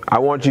 I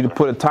want you to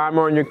put a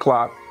timer on your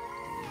clock.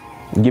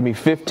 Give me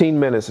 15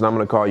 minutes, and I'm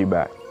gonna call you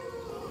back.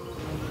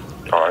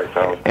 All right,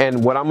 sounds good.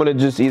 And what I'm gonna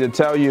just either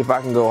tell you if I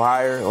can go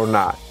higher or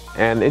not.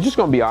 And it's just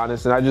gonna be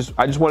honest. And I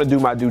just want to do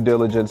my due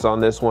diligence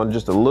on this one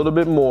just a little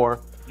bit more.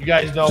 You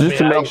guys know just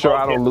to make sure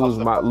I don't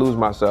lose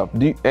myself.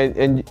 Do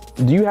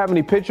you have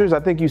any pictures? I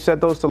think you sent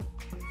those to.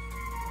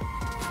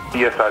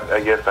 Yes, I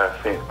guess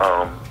I sent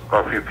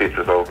a few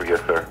pictures over.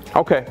 Yes, sir.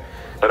 Okay.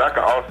 But I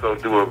can also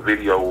do a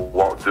video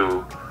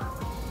walkthrough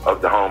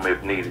of the home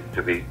if needed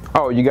to be.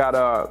 Oh, you got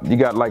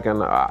like an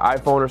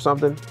iPhone or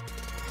something?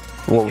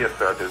 Well, yes,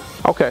 sir, I do.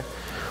 Okay.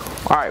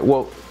 All right.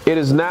 Well, it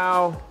is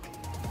now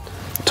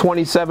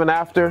 27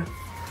 after.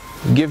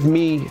 Give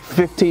me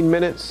 15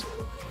 minutes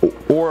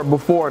or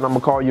before, and I'm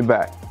gonna call you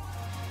back.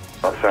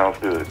 That sounds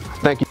good.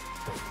 Thank you.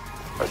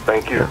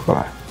 Thank you.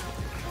 Bye.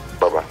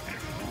 Bye-bye.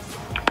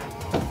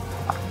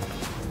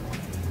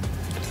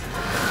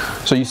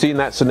 So you see in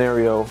that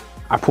scenario,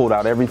 I pulled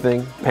out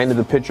everything, painted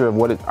the picture of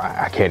what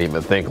I can't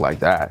even think like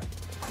that.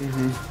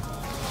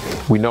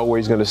 We know where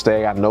he's gonna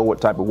stay. I know what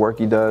type of work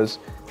he does.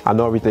 I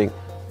know everything.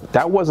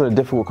 That wasn't a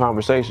difficult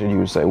conversation, you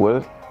would say,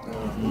 was it?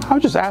 I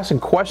was just asking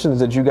questions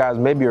that you guys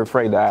maybe are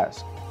afraid to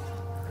ask.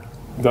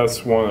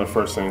 That's one of the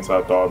first things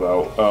I thought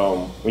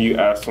about. When you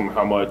asked him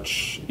how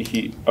much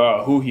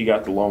who he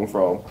got the loan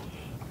from,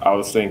 I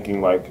was thinking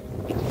like,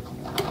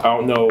 I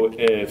don't know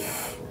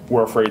if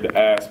we're afraid to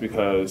ask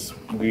because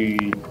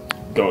we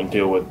don't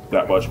deal with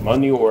that much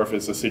money, or if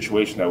it's a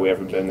situation that we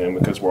haven't been in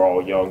because we're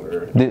all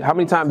younger. How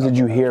many times did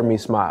you hear me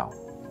smile?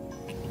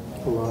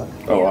 A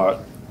lot.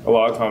 A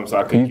lot of times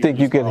I could. You think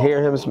you can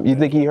hear him? You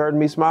think he heard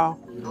me smile?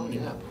 Oh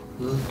yeah.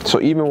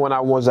 So even when I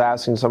was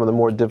asking some of the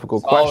more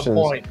difficult questions,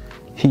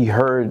 he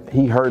heard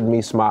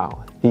me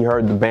smile. He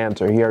heard the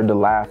banter. He heard the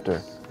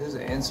laughter. His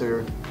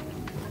answer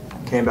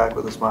came back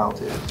with a smile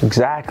too.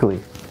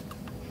 Exactly.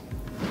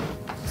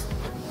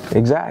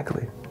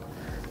 Exactly.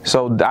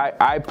 So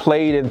I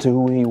played into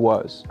who he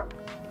was.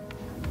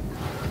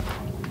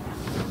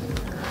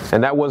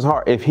 And that was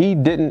hard.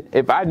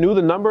 If I knew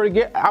the number to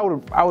get, I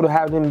would have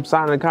had him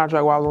signing a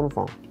contract while I was on the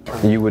phone.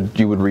 You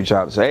would reach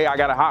out and say, hey, I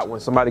got a hot one.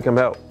 Somebody come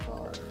help.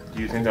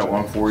 Do you think that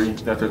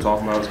 140 that they're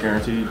talking about is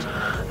guaranteed?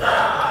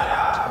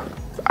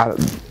 I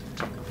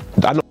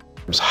know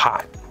it's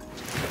hot.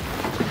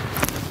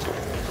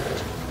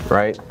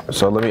 Right?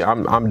 So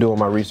I'm doing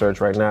my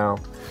research right now.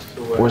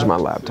 Where's my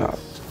laptop?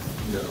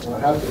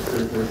 What happens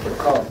is there's a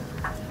cop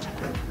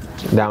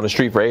Down the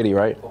street for 80,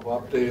 right? of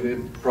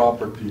updated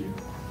property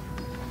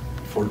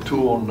for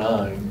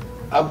 209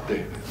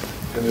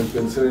 updated, and it's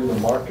been sitting in the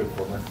market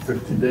for like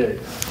 50 days.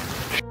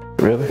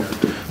 Really?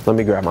 Let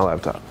me grab my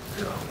laptop.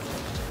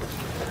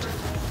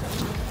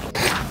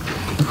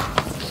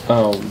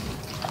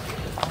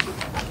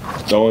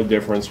 The only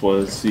difference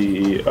was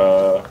the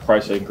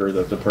price anchor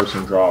that the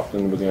person dropped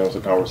in the beginning of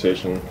the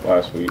conversation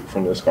last week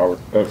from this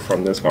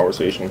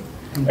conversation.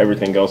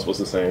 Everything else was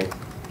the same.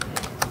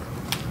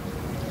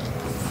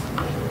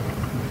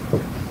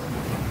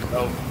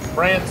 So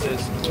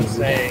Francis was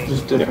saying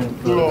Just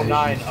different.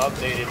 209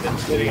 updated and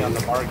sitting on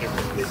the market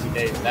for 50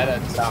 days. That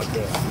doesn't sound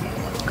good.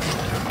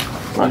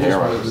 My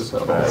hair is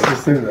so bad.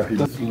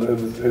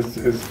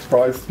 It's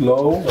priced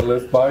low, and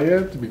let's buy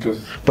it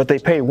because But they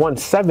paid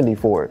 $170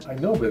 for it. I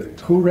know, but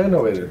who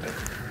renovated it?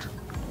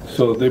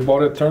 So they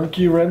bought a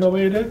turnkey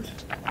renovated?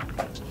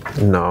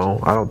 No,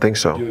 I don't think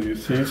so. You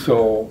see,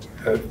 so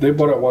if they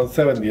bought at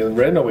 170 and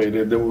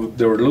renovated,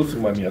 they were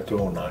losing money at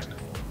 209.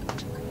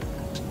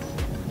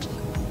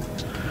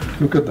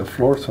 Look at the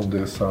floors on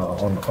this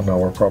on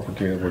our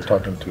property that we're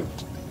talking to.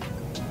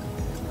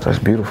 That's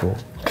beautiful.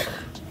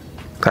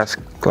 That's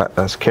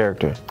That's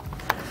character.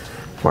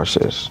 Watch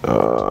this. Okay.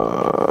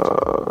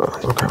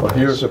 Well,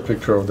 here's a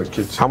picture of the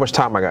kitchen. How much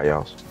time I got,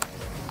 y'all?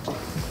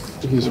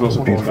 He's supposed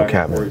to be Beautiful back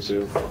at cabinets.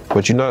 42.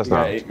 But you know that's Yeah,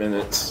 not. 8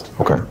 minutes.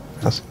 Okay.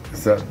 That's.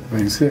 Is that,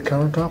 you see a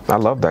countertop? I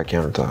love that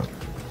countertop.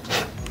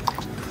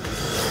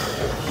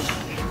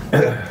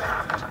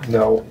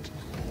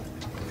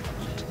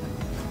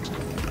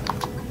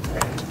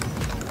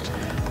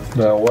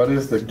 Now, what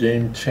is the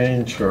game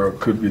changer, or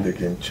could be the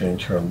game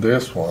changer on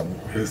this one,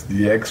 is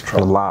the extra.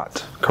 A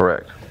lot.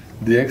 Correct.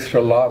 The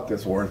extra lot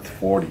is worth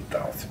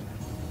 40,000.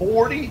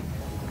 40?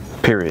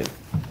 Period.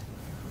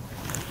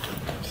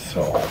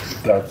 So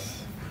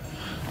that's,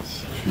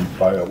 if you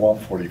buy a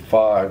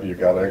 145, you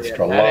got an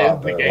extra that lot.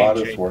 is the The game lot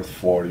is changer. worth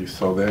 40.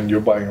 So then you're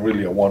buying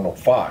really a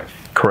 105.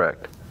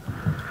 Correct.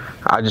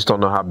 I just don't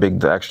know how big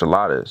the extra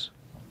lot is.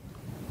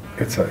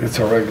 It's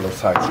a regular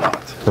size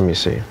lot. Let me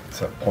see.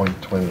 It's a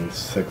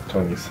 .26,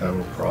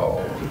 27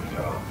 probably.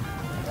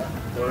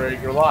 Where are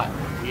your lot?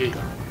 Yeah.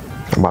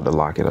 I'm about to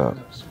lock it up.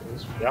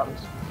 Yep.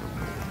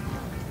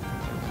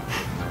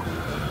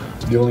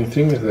 The only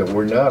thing is that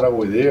we're not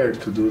over there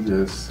to do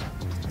this.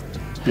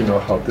 You know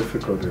how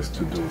difficult it is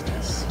to do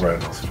these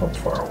rentals from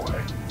far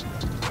away.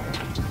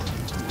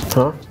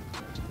 Huh?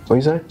 What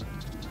you say?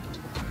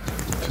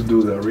 To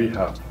do the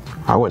rehab,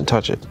 I wouldn't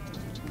touch it.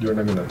 you're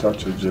not gonna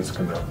touch it, just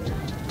gonna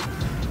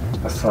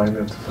assign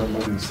it to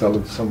somebody, sell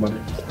it to somebody.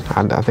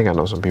 I think I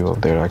know some people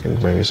up there that I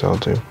can maybe sell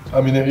to. I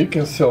mean, if you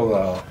can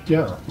sell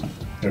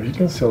if you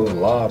can sell a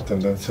lot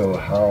and then sell a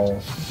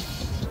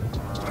house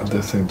at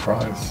the same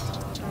price.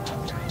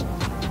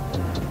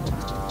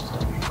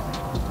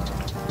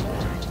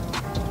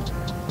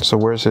 So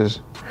where's his?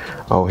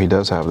 Oh, he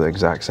does have the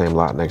exact same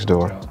lot next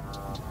door.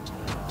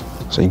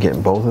 Yeah. So you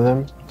getting both of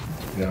them?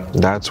 Yeah.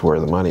 That's where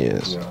the money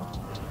is. Yeah.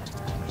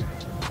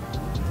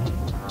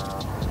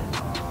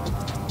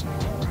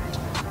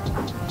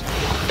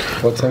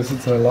 What size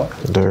is that lot?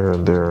 They're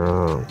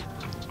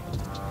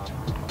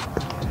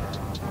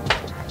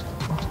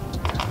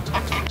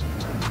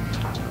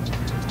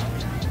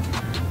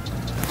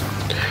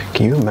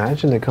Can you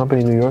imagine the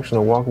company in New York's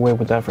gonna walk away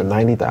with that for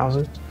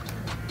 90,000?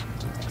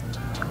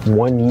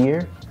 1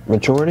 year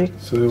maturity?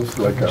 So it was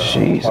like a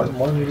Jesus. hard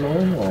money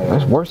loan, or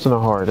That's worse than a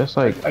hard. That's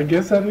like I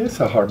guess that is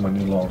a hard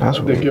money loan. That's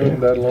They what- give him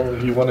that loan.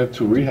 He wanted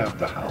to rehab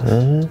the house.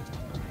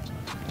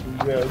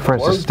 Yeah,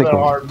 Francis, where's stick that with me.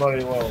 hard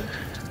money loan?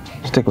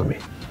 stick with me.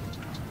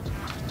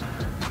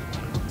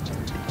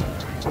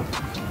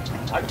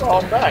 I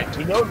call him back.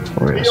 He knows the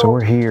Alright, so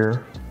we're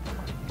here.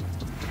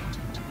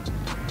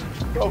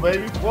 Go,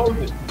 baby, close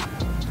it.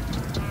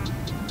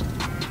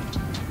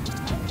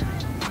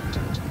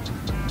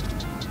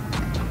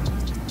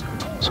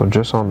 So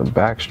just on the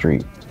back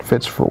street,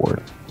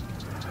 Fitzford.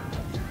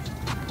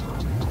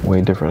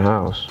 Way different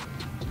house.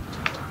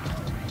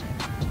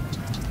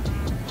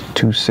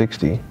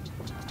 260.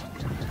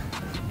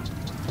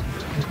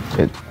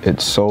 It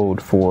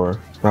sold for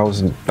that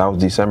was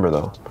December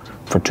though,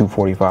 for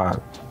 245.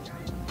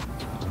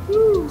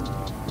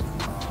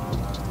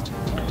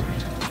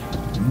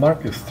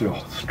 Mark is still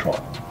strong.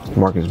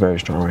 Market is very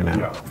strong right now.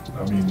 Yeah,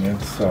 I mean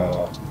it's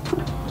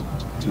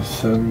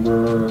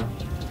December.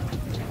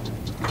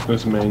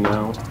 It's May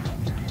now.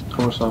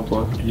 How much time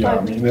left? Yeah,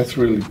 I mean it's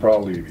really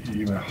probably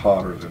even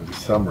hotter than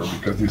December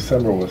because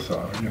December was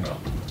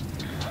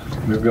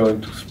we're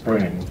going to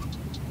spring.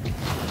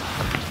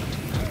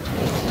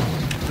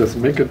 Does it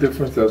make a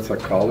difference that it's a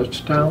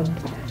college town?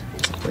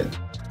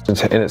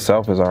 In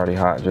itself is already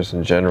hot just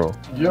in general.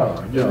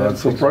 Yeah, it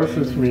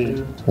surprises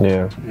me.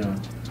 Yeah. Yeah,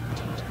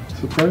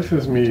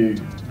 surprises me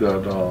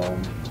that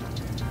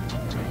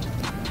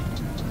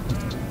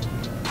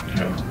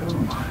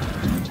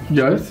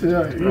it's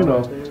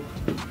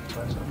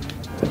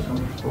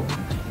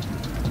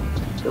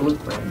It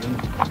looks brand new.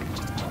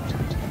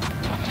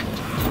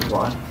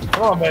 Why?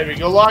 Come on, baby,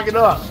 go lock it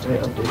up. Yeah,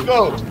 updated.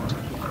 Go.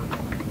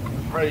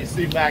 Ready to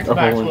see Everyone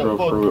Maxwell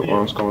drove through it when I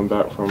close. was coming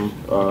back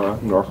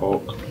from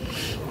Norfolk.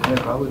 It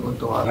probably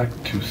looked a I'd lot.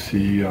 like to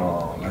see.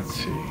 Let's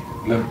see.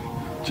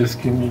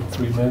 Just give me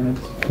 3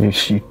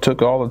 minutes. You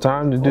took all the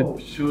time to do. Oh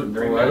shoot!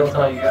 No, I don't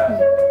have.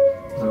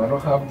 No, I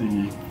don't have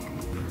the.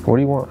 What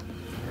do you want?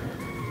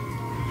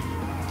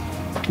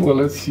 Well,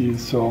 let's see.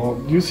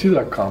 So you see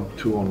the comp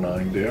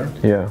 209 there?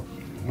 Yeah.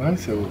 Why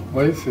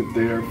is it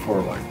there for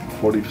like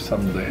 40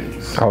 some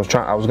days? I was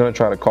gonna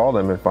try to call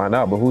them and find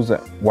out, but who's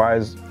that? Why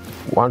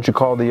don't you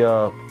call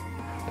the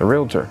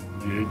realtor?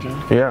 The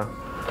agent? Yeah.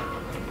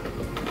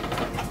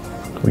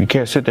 You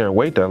can't sit there and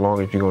wait that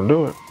long if you're gonna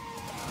do it.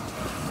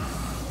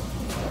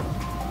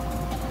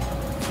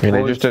 I mean,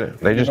 they just did it.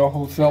 They You just know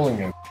who's selling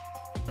it?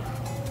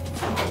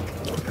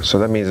 so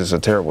that means it's a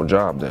terrible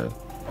job then.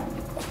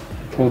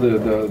 Well,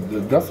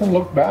 the doesn't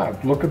look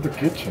bad. Look at the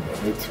kitchen.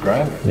 It's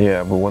granite.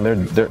 Yeah, but when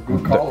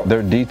Good color.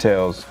 their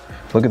details.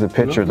 Look at the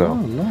picture though.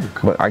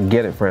 Look. But I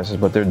get it, Francis.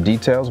 But their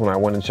details when I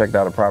went and checked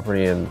out a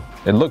property and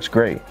it looks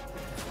great.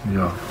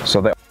 Yeah. So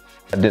I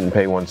didn't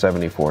pay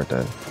 $170 for it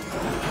then.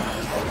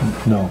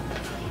 No.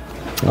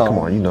 Come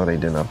on, you know they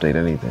didn't update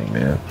anything,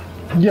 man.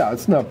 Yeah,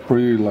 it's not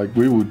pretty like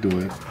we would do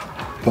it.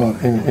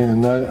 But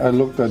and I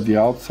looked at the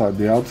outside.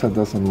 The outside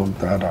doesn't look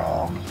that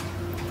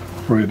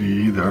pretty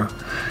either.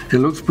 It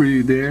looks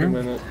pretty there. 2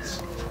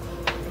 minutes.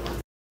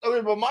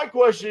 Okay, but my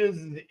question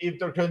is, if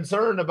they're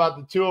concerned about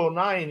the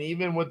 209,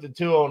 even with the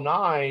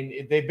 209,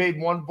 if they paid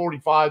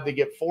 145, they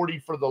get 40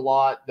 for the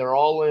lot. They're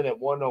all in at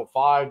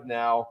 105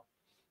 now.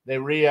 They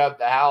re-up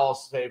the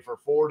house, say for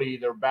 40,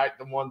 they're back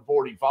to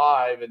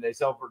 145, and they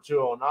sell for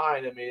 209.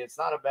 I mean, it's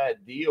not a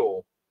bad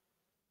deal.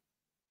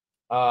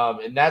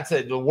 And that's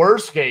the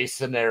worst case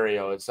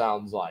scenario, it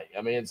sounds like.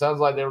 I mean, it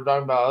sounds like they were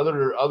talking about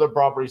other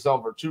properties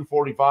selling for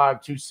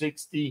 245,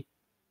 260.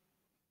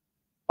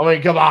 I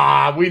mean, come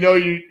on. We know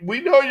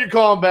you're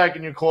calling back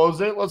and you're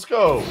closing it. Let's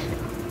go.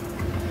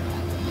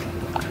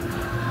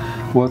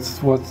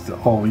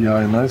 Oh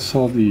yeah, and I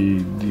saw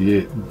the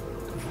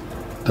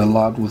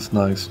lot was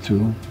nice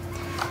too.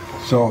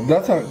 So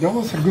that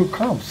was a good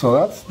comp.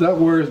 So that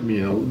worries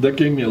me. That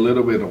gave me a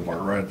little bit of a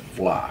red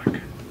flag,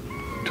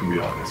 to be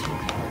honest with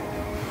you.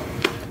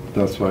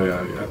 That's why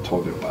I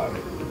told you about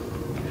it.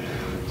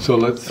 So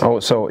let's. Oh,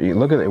 so you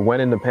look at it. It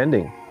went into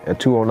pending at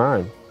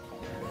 209.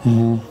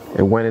 Mm-hmm.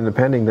 It went into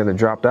pending, then it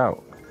dropped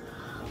out.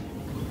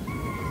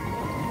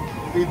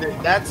 See,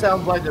 that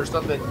sounds like there's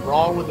something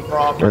wrong with the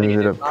property. Or is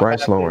it a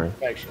price lowering?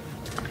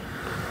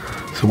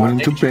 So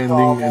went into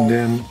pending,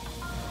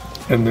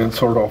 and then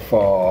sort of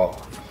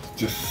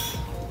just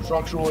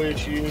structural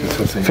issues.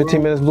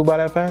 15 minutes blew by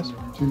that fast?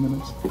 2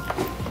 minutes.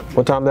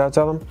 What time did I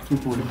tell them?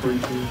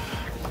 2:43.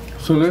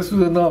 So let's do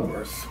the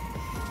numbers.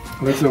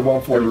 Let's do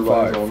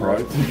 145,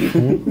 right?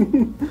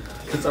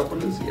 It's up on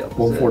this, yeah.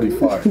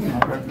 145.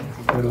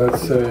 And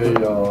let's say,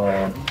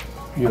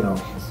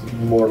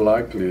 more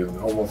likely it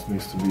almost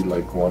needs to be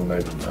like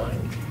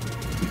 199.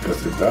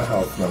 Because if that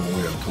house number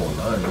we have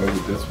 209, maybe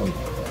this one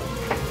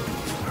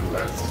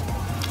less.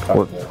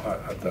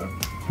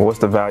 What's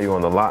the value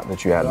on the lot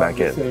that you had back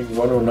in? Saying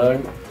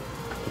 109.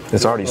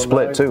 It's already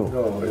split too.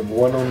 No, in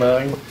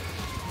 109.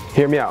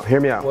 Hear me out.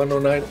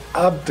 109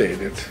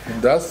 updated.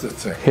 That's the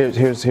thing. Here's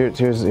the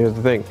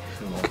thing.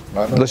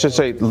 Let's just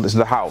say this is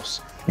the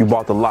house. You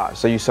bought the lot.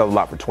 Say you sell the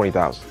lot for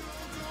 20,000.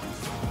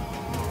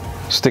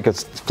 Stick a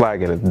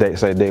flag in it.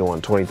 Say day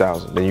one,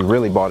 20,000. Then you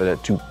really bought it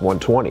at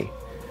 120.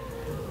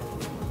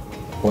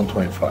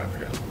 125.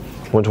 Yeah.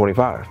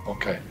 125.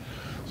 Okay.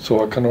 So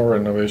what kind of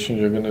renovation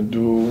you're gonna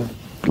do?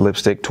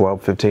 Lipstick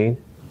 12, 15.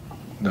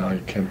 No,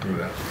 you can't do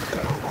that.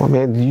 Well,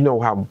 man, you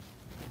know how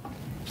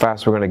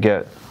fast we're gonna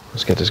get.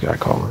 Let's get this guy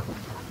calling.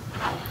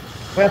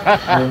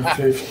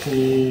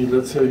 150,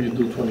 let's say you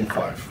do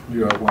 25,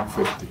 you're at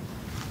 150.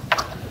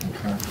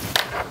 Okay.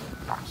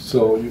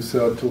 So you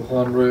sell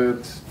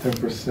 200,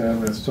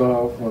 10% and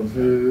stuff,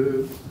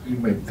 150, you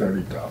make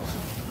 30,000.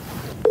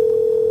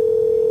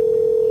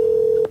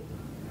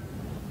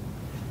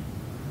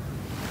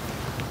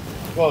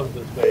 Close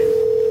this space.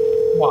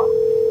 Come on.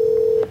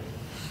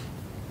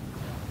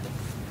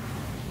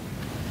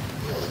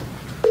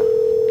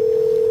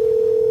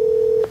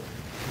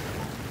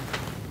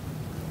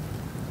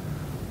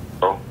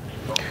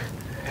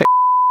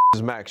 This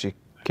is Max.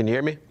 Can you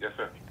hear me? Yes,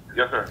 sir.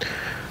 Yes, sir.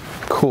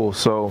 Cool.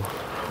 So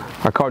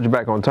I called you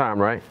back on time,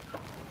 right?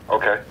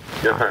 Okay.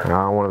 Yes, sir.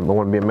 I want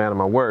to be a man of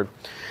my word.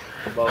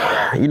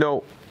 You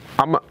know,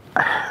 I'm gonna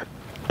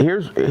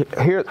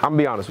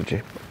be honest with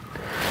you.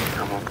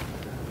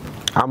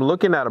 I'm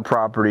looking at a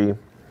property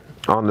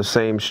on the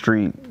same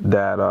street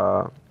that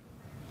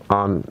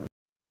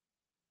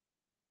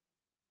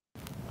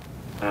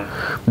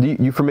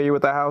you familiar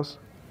with that house?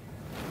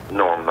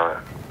 No, I'm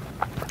not.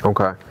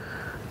 Okay.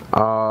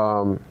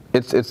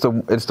 It's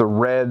the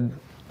red.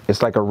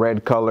 It's like a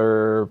red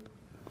color,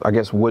 I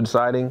guess, wood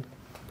siding.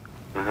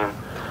 Mm-hmm.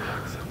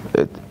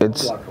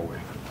 It's.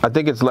 I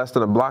think it's less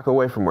than a block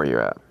away from where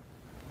you're at.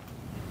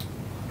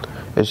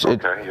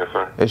 Okay. Yes,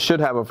 sir. It should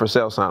have a for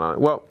sale sign on it.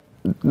 Well,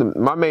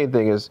 my main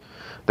thing is,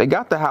 they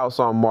got the house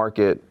on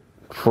market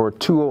for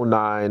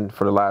 $209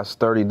 for the last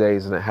 30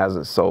 days and it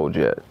hasn't sold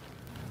yet.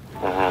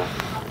 Mm-hmm.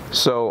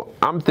 So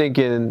I'm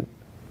thinking,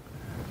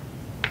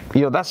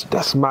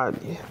 that's my.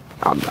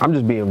 I'm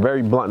just being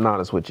very blunt and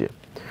honest with you.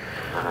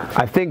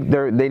 I think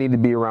they need to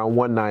be around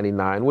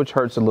 199, which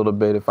hurts a little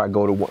bit if I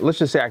go to let's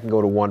just say I can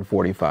go to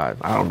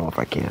 145. I don't know if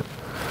I can,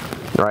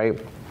 right?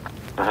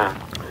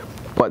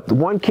 But the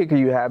one kicker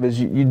you have is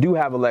you do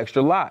have an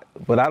extra lot,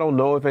 but I don't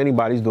know if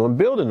anybody's doing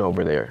building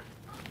over there.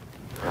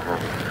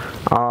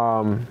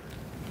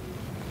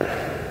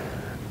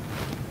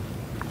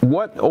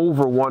 What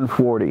over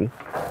 140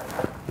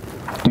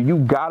 do you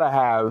gotta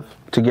have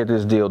to get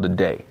this deal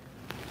today?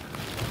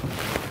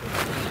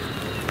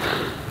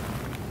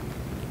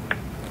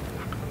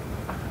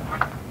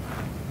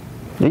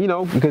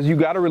 Because you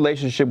got a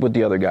relationship with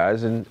the other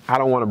guys, and I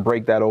don't want to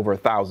break that over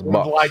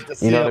 $1,000. Like to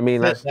see you know what I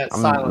mean?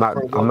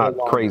 I'm not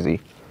crazy.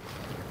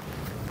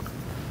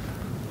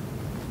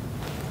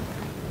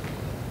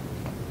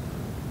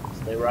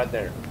 Stay right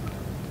there.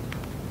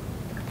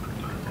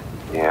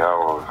 Yeah,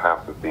 I would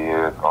have to be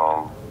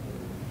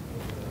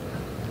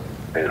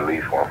at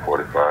least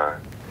 145.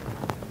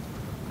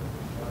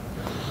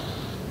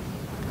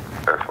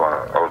 That's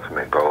my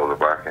ultimate goal.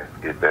 If I I can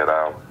get that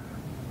out.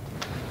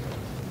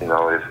 You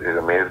know,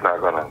 I mean, it's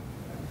not gonna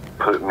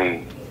put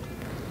me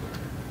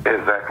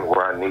exactly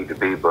where I need to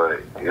be, but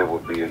it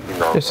would be, you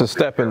know. It's a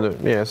step in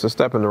the it's a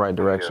step in the right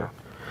direction. Yeah.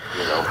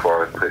 You know, as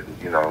far as putting,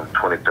 you know,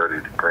 20,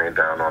 30 grand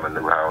down on a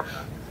new house.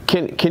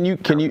 Can you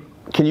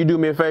do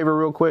me a favor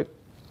real quick?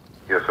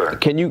 Yes, sir.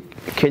 Can you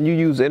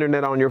use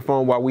internet on your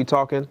phone while we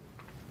talking?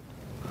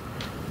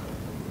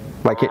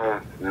 Like no,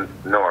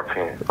 I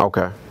can't.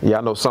 Okay. Yeah,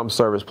 I know some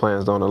service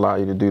plans don't allow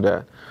you to do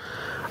that.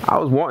 I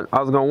was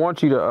gonna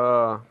want you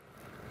to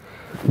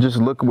just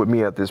look with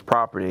me at this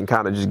property and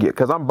kind of just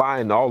because I'm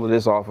buying all of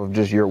this off of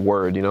just your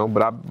word, you know.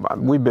 But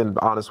we've been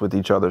honest with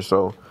each other,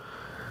 so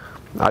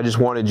I just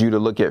wanted you to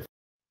look at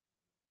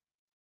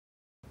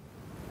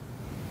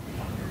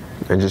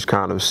and just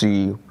kind of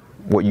see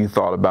what you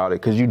thought about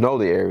it, because you know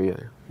the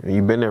area.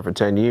 You've been there for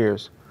 10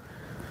 years.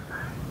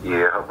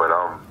 Yeah, but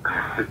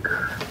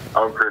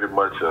I'm pretty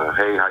much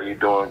hey, how you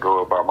doing?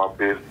 Go about my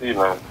business, you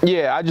know.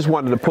 Yeah, I just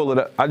wanted to pull it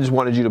up. I just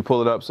wanted you to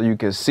pull it up so you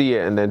can see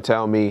it and then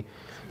tell me,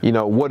 you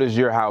know, what is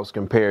your house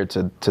compared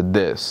to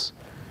this?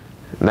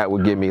 And that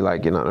would give me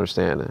like an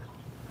understanding.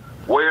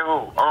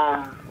 Well,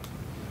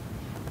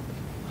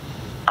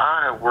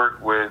 I work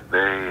with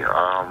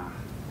a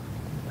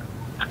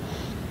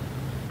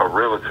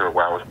realtor.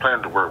 Well, I was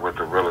planning to work with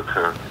a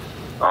realtor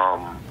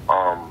a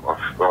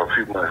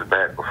few months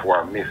back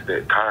before I missed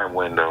that time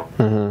window.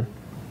 Mm-hmm.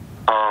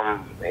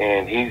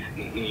 And he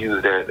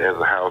used that as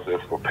a house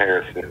as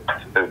comparison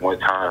at one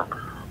time.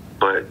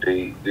 But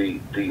the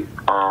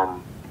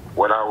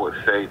what I would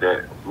say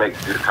that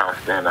makes this house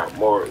stand out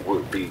more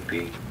would be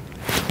the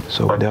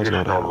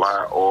additional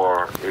lot,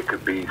 or it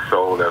could be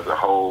sold as a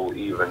whole,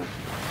 even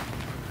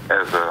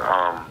as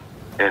a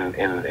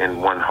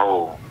in one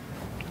whole.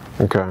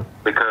 Okay.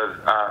 Because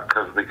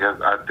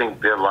I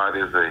think their lot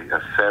is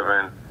a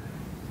 7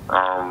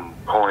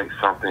 point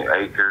something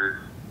acres,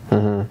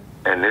 mm-hmm.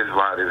 and this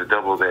lot is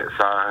double that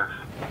size.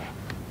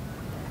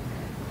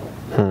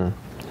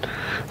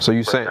 So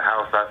you say the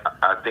house?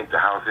 I think the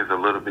house is a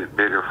little bit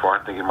bigger. I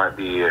think it might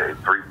be a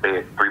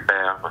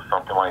 3-bath or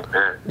something like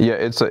that. Yeah,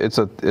 it's a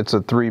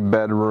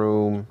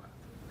 3-bedroom,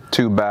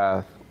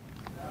 2-bath.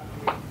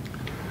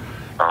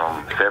 17.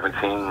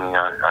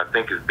 I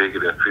think it's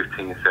bigger than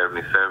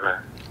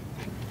 1577.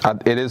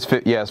 It is.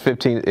 Yeah, it's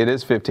 15. It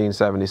is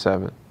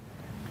 1577.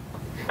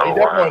 Oh, he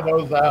definitely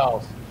knows the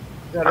house.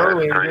 That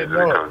earlier crazy, didn't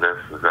know because it.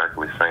 that's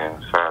exactly the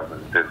same size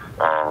as this.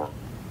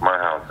 My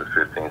house is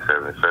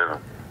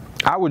 1577.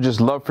 I would just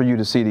love for you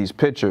to see these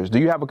pictures. Do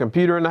you have a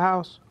computer in the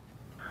house?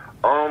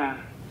 Let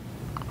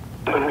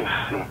me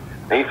see.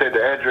 And you said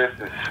the address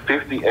is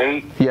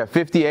 58? Yeah,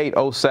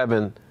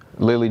 5807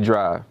 Lily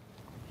Drive.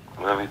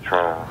 Lily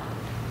Drive.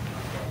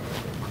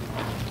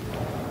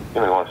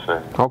 Give me 1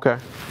 second. Okay.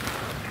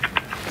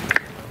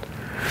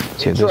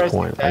 See, at this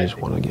point, I just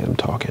want to get him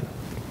talking.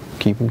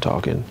 Keep him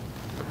talking.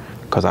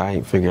 Because I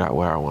ain't figured out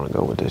where I want to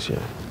go with this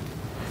yet.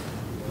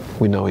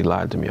 We know he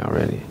lied to me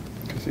already.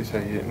 Because he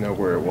said he didn't know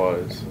where it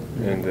was.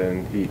 And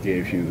then he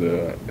gave you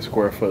the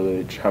square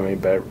footage, how many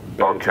beds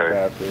and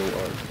bathroom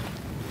was.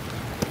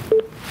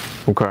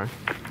 Okay.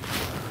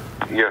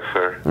 Yes,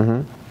 sir.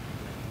 Mm-hmm.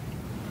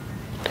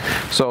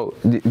 So,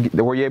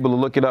 were you able to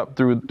look it up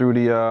through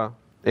the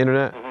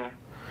internet?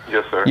 Mm-hmm.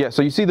 Yes, sir. Yeah,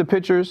 so you see the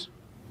pictures?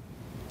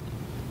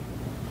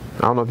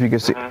 I don't know if you can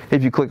see. Mm-hmm.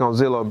 If you click on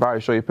Zillow, it'll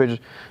probably show you pictures.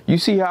 You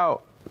see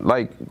how,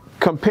 like,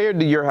 compared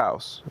to your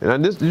house,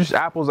 and this is just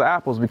apples to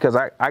apples, because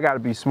I got to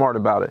be smart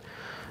about it.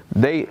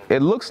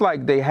 It looks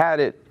like they had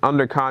it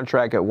under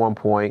contract at one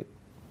point,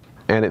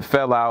 and it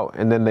fell out,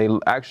 and then they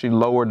actually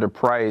lowered the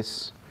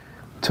price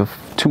to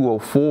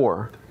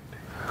 $204,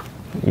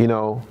 you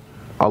know,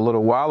 a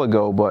little while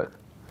ago. But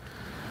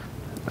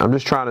I'm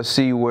just trying to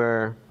see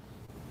where.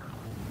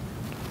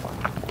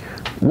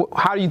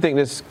 How do you think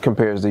this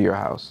compares to your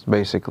house,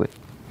 basically?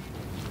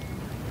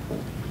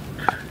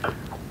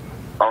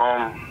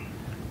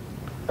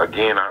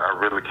 Again, I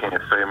really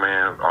can't say,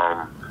 man.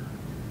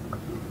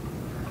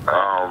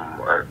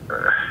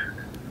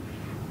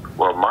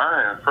 Well,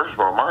 first of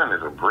all, mine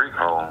is a brick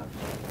home.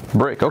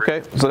 Brick,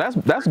 okay. So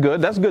that's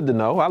good. That's good to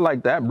know. I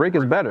like that. Brick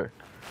is better.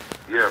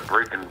 Yeah,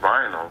 brick and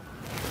vinyl.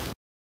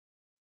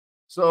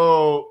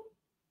 So,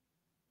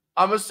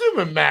 I'm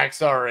assuming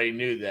Max already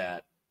knew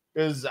that.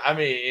 Because, I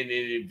mean,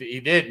 if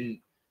he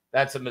didn't,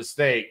 that's a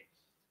mistake.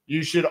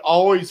 You should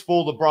always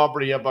pull the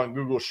property up on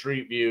Google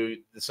Street View,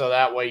 so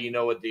that way you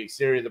know what the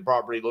exterior of the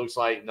property looks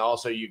like, and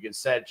also you can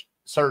search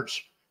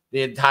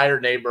the entire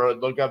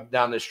neighborhood, look up and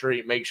down the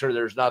street, make sure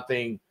there's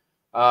nothing,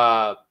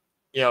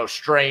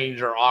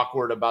 strange or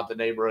awkward about the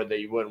neighborhood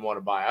that you wouldn't want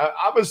to buy.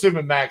 I'm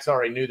assuming Max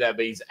already knew that,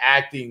 but he's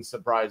acting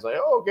surprised, like,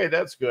 oh, okay,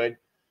 that's good.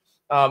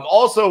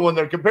 Also, when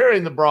they're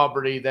comparing the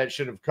property, that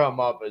should have come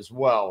up as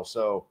well.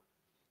 So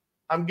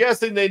I'm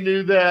guessing they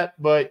knew that,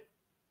 but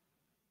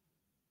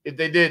if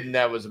they didn't,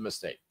 that was a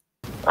mistake.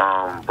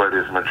 But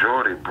it's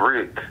majority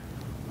brick.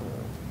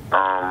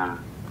 For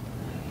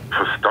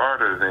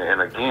starters,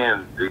 and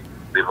again, the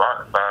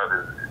lot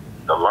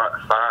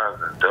size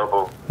is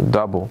double.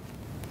 Double.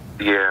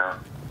 Yeah.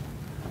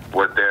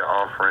 what they're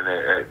offering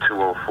at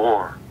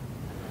 204,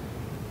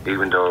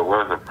 even though it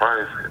was a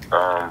price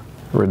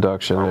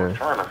reduction I there. was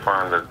trying to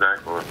find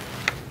exactly what.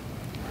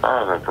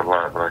 Oh, that's a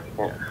lot, but I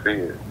can't see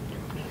it.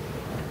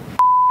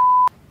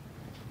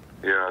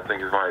 Yeah, I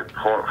think it's like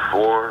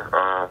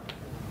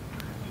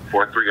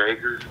 0.43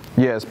 acres.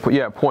 Yes,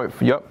 yeah,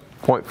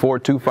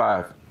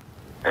 0.425.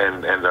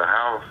 And the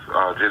house,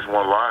 just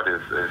one lot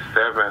is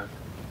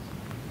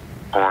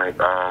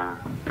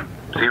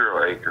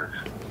 7.0 acres.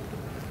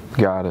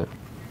 Got it.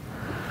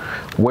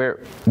 Where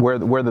it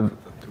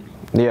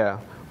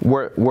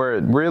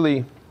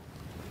really.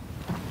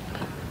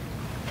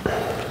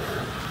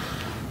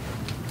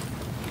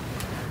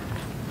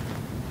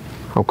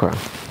 Okay.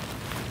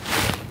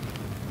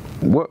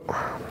 What?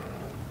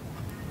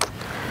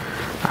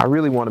 I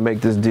really want to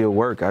make this deal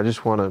work. I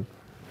just want to,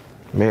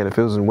 man, if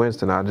it was in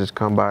Winston, I'd just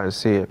come by and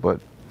see it.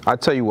 But I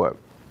tell you what,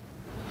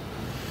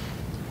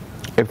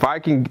 if I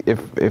can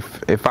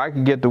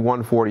get to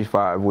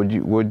 145, would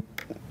you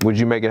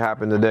make it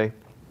happen today?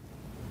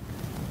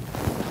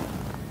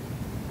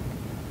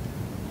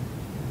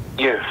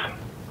 Yes.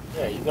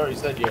 Yeah, you already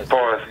said yes. As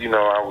far as,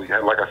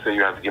 like I said,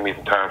 you have to give me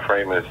some time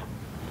frame as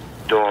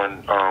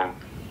doing, I'm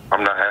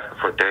not asking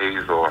for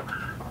days or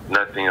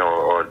nothing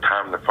or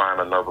time to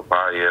find another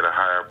buyer at a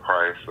higher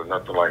price or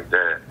nothing like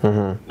that.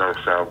 Mm-hmm. No,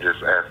 so I'm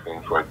just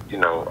asking for,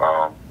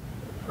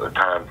 the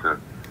time to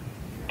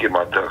get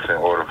my ducks in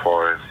order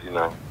for us,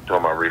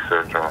 doing my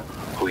research on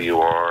who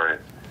you are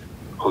and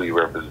who you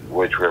represent,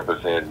 what you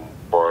represent as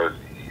far as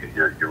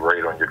your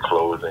rate on your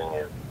closing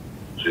and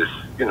just,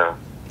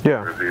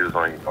 Yeah. reviews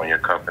on your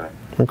company.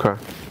 Okay.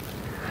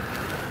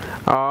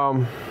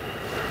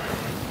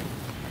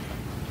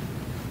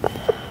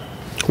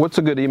 What's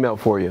a good email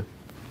for you?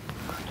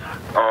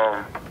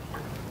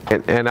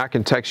 And I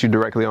can text you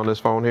directly on this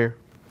phone here?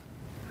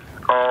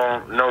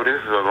 No,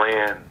 this is a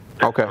land.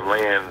 Okay.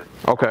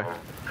 Okay.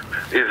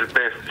 It's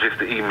best just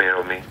to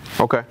email me.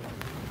 Okay.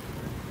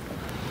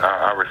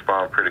 I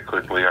respond pretty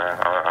quickly.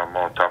 I'm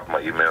on top of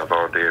my emails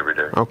all day, every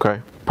day.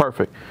 Okay.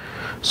 Perfect.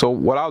 So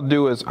what I'll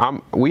do is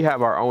we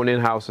have our own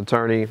in-house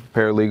attorney,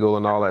 paralegal,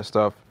 and all that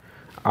stuff.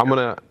 I'm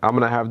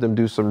gonna have them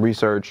do some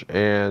research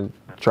and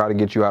try to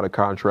get you out of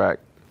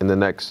contract in the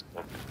next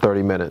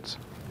 30 minutes.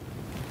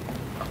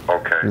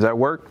 Okay. Does that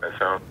work? That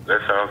sounds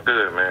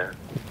good, man.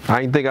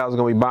 I didn't think I was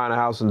gonna be buying a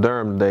house in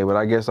Durham today, but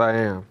I guess I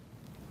am.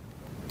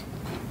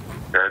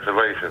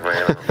 Congratulations,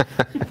 man.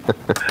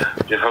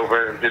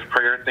 just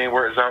pray everything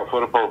works out for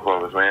the both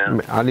of us,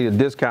 man. I need a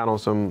discount on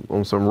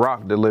some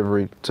rock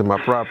delivery to my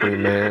property,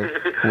 man.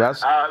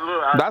 That's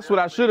what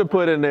I should have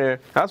put in there.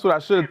 That's what I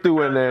should have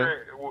threw in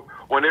there.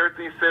 When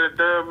everything's said and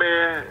done,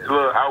 man,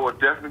 look, I will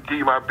definitely give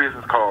you my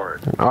business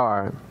card.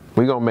 All right.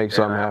 We're going to make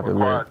something happen,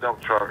 man.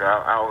 Dump truck.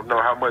 I don't know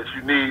how much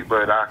you need,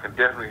 but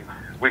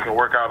we can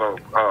work out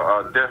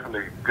a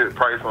definitely good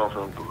price on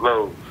some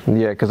loads.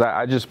 Yeah, because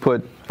I just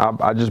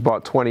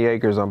bought 20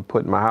 acres I'm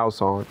putting my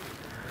house on.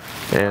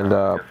 And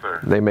yes,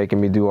 they making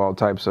me do all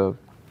types of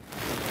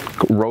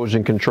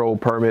erosion control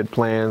permit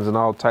plans and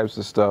all types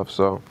of stuff.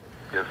 So.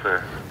 Yes,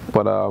 sir.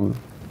 But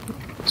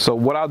so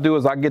what I'll do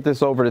is I'll get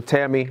this over to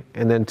Tammy,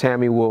 and then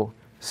Tammy will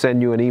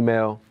send you an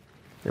email,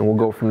 and we'll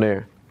go from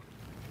there.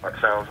 That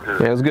sounds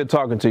good. Yeah, it was good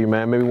talking to you,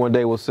 man. Maybe one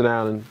day we'll sit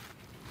down and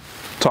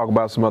talk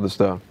about some other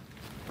stuff.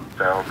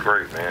 Sounds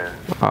great, man.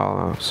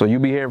 So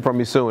you'll be hearing from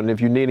me soon. And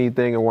if you need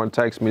anything or want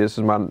to text me, this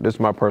is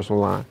my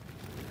personal line.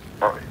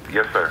 Oh,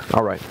 yes, sir.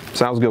 All right.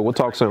 Sounds good. We'll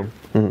talk soon.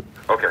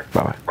 Mm-hmm. Okay.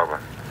 Bye-bye. Bye-bye.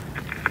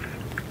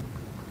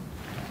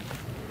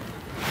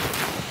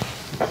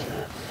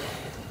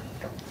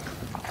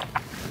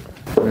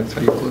 That's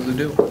how you close the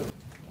deal.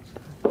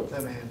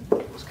 That man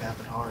was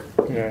capping hard.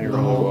 Yeah, he The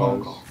really whole phone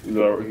was. call. He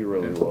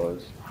really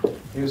was.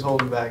 He was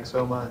holding back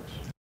so much.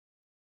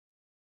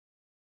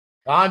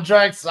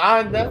 Contract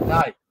signed that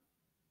night.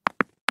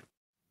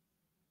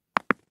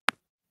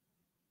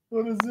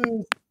 What is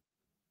this?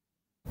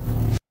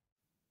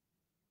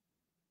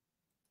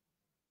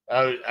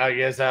 I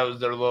guess that was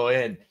their little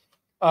end.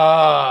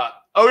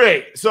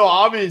 Okay, so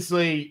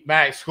obviously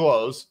Max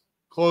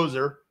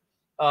closer.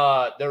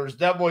 There was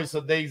definitely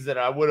some things that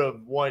I would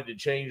have wanted to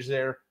change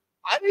there.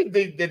 I didn't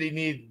think that he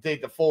needed to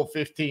take the full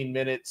 15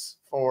 minutes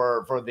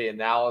for the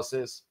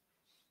analysis.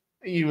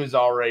 He was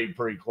already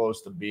pretty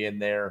close to being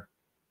there,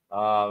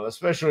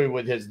 especially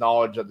with his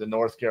knowledge of the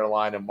North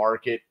Carolina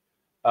market.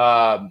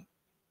 The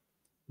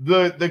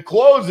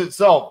close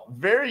itself,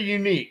 very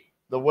unique,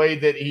 the way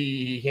that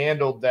he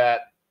handled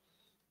that.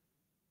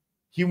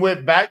 He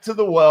went back to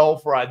the well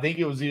for, I think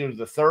it was either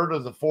the third or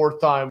the fourth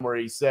time, where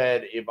he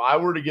said, if I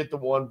were to get the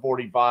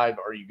 145,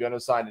 are you going to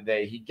sign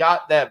today? He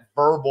got that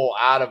verbal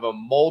out of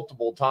him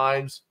multiple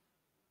times.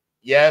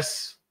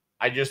 Yes,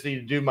 I just need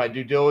to do my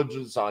due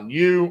diligence on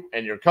you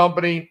and your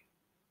company.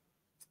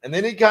 And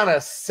then he kind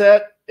of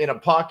sat in a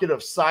pocket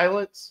of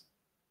silence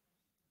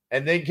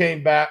and then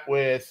came back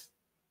with,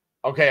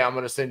 okay, I'm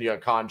going to send you a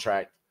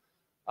contract.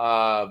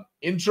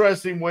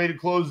 Interesting way to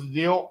close the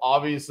deal.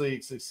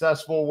 Obviously,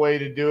 successful way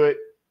to do it.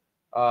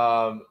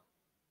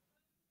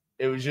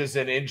 it was just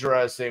an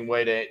interesting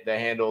way to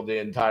handle the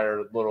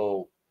entire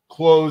little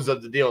close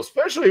of the deal,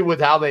 especially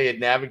with how they had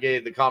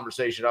navigated the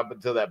conversation up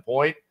until that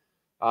point.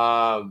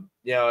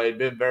 You know, it'd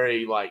been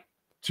very like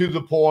to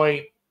the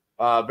point,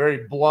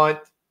 very blunt,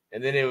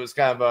 and then it was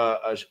kind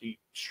of a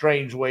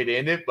strange way to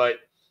end it. But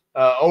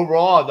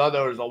overall, I thought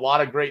there was a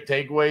lot of great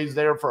takeaways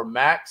there from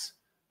Max.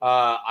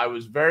 I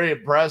was very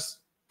impressed,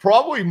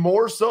 probably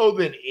more so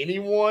than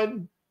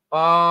anyone,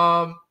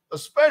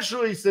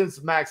 especially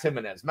since Max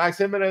Jimenez. Max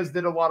Jimenez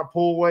did a lot of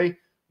pull away,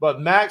 but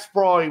Max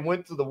probably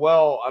went to the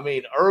well. I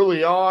mean,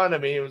 early on, I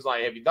mean, it was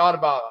like, have you thought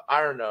about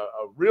hiring a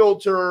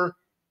realtor?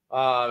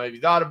 Have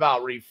you thought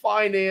about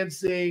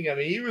refinancing? I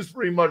mean, he was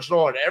pretty much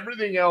throwing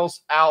everything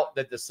else out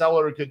that the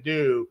seller could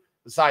do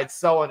besides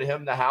selling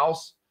him the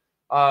house.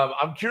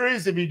 I'm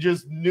curious if he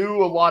just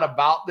knew a lot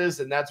about this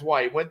and that's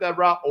why he went that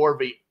route, or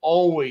if he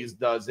always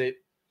does it.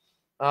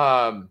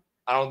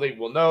 I don't think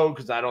we'll know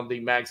because I don't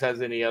think Max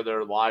has any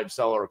other live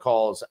seller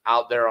calls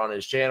out there on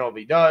his channel. If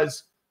he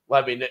does,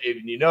 let me know.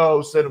 If you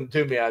know, send them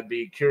to me. I'd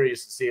be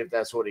curious to see if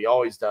that's what he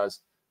always does.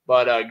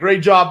 But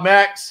great job,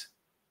 Max.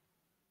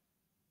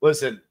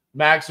 Listen,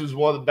 Max was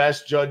one of the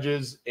best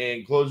judges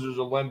in Closers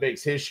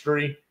Olympics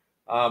history.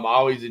 I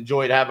always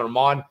enjoyed having him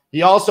on.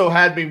 He also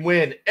had me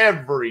win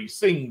every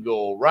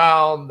single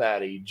round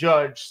that he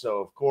judged. So,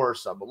 of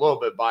course, I'm a little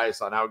bit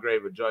biased on how great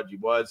of a judge he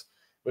was.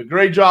 But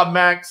great job,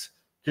 Max.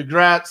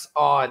 Congrats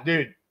on,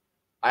 dude.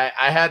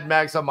 I had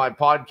Max on my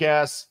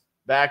podcast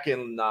back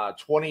in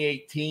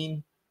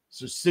 2018,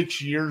 so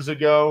 6 years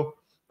ago.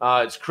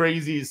 It's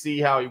crazy to see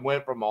how he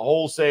went from a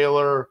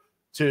wholesaler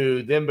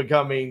to then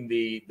becoming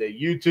the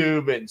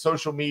YouTube and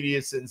social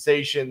media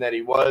sensation that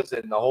he was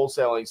in the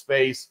wholesaling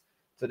space,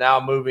 to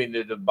now moving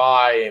to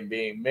Dubai and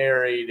being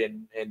married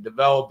and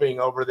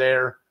developing over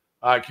there.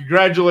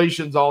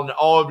 Congratulations on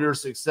all of your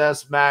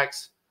success,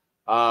 Max.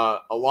 A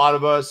lot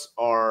of us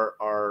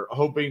are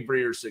hoping for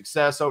your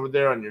success over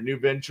there on your new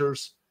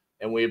ventures,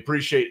 and we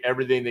appreciate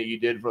everything that you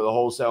did for the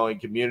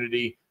wholesaling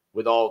community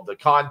with all of the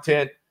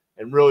content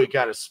and really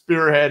kind of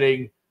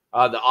spearheading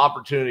the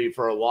opportunity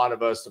for a lot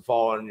of us to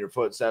follow in your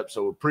footsteps.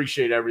 So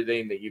appreciate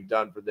everything that you've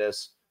done for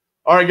this.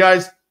 All right,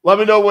 guys, let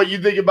me know what you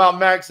think about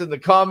Max in the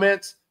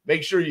comments.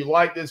 Make sure you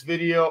like this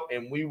video,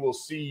 and we will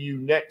see you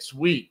next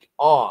week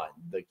on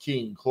The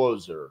King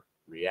Closer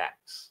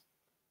Reacts.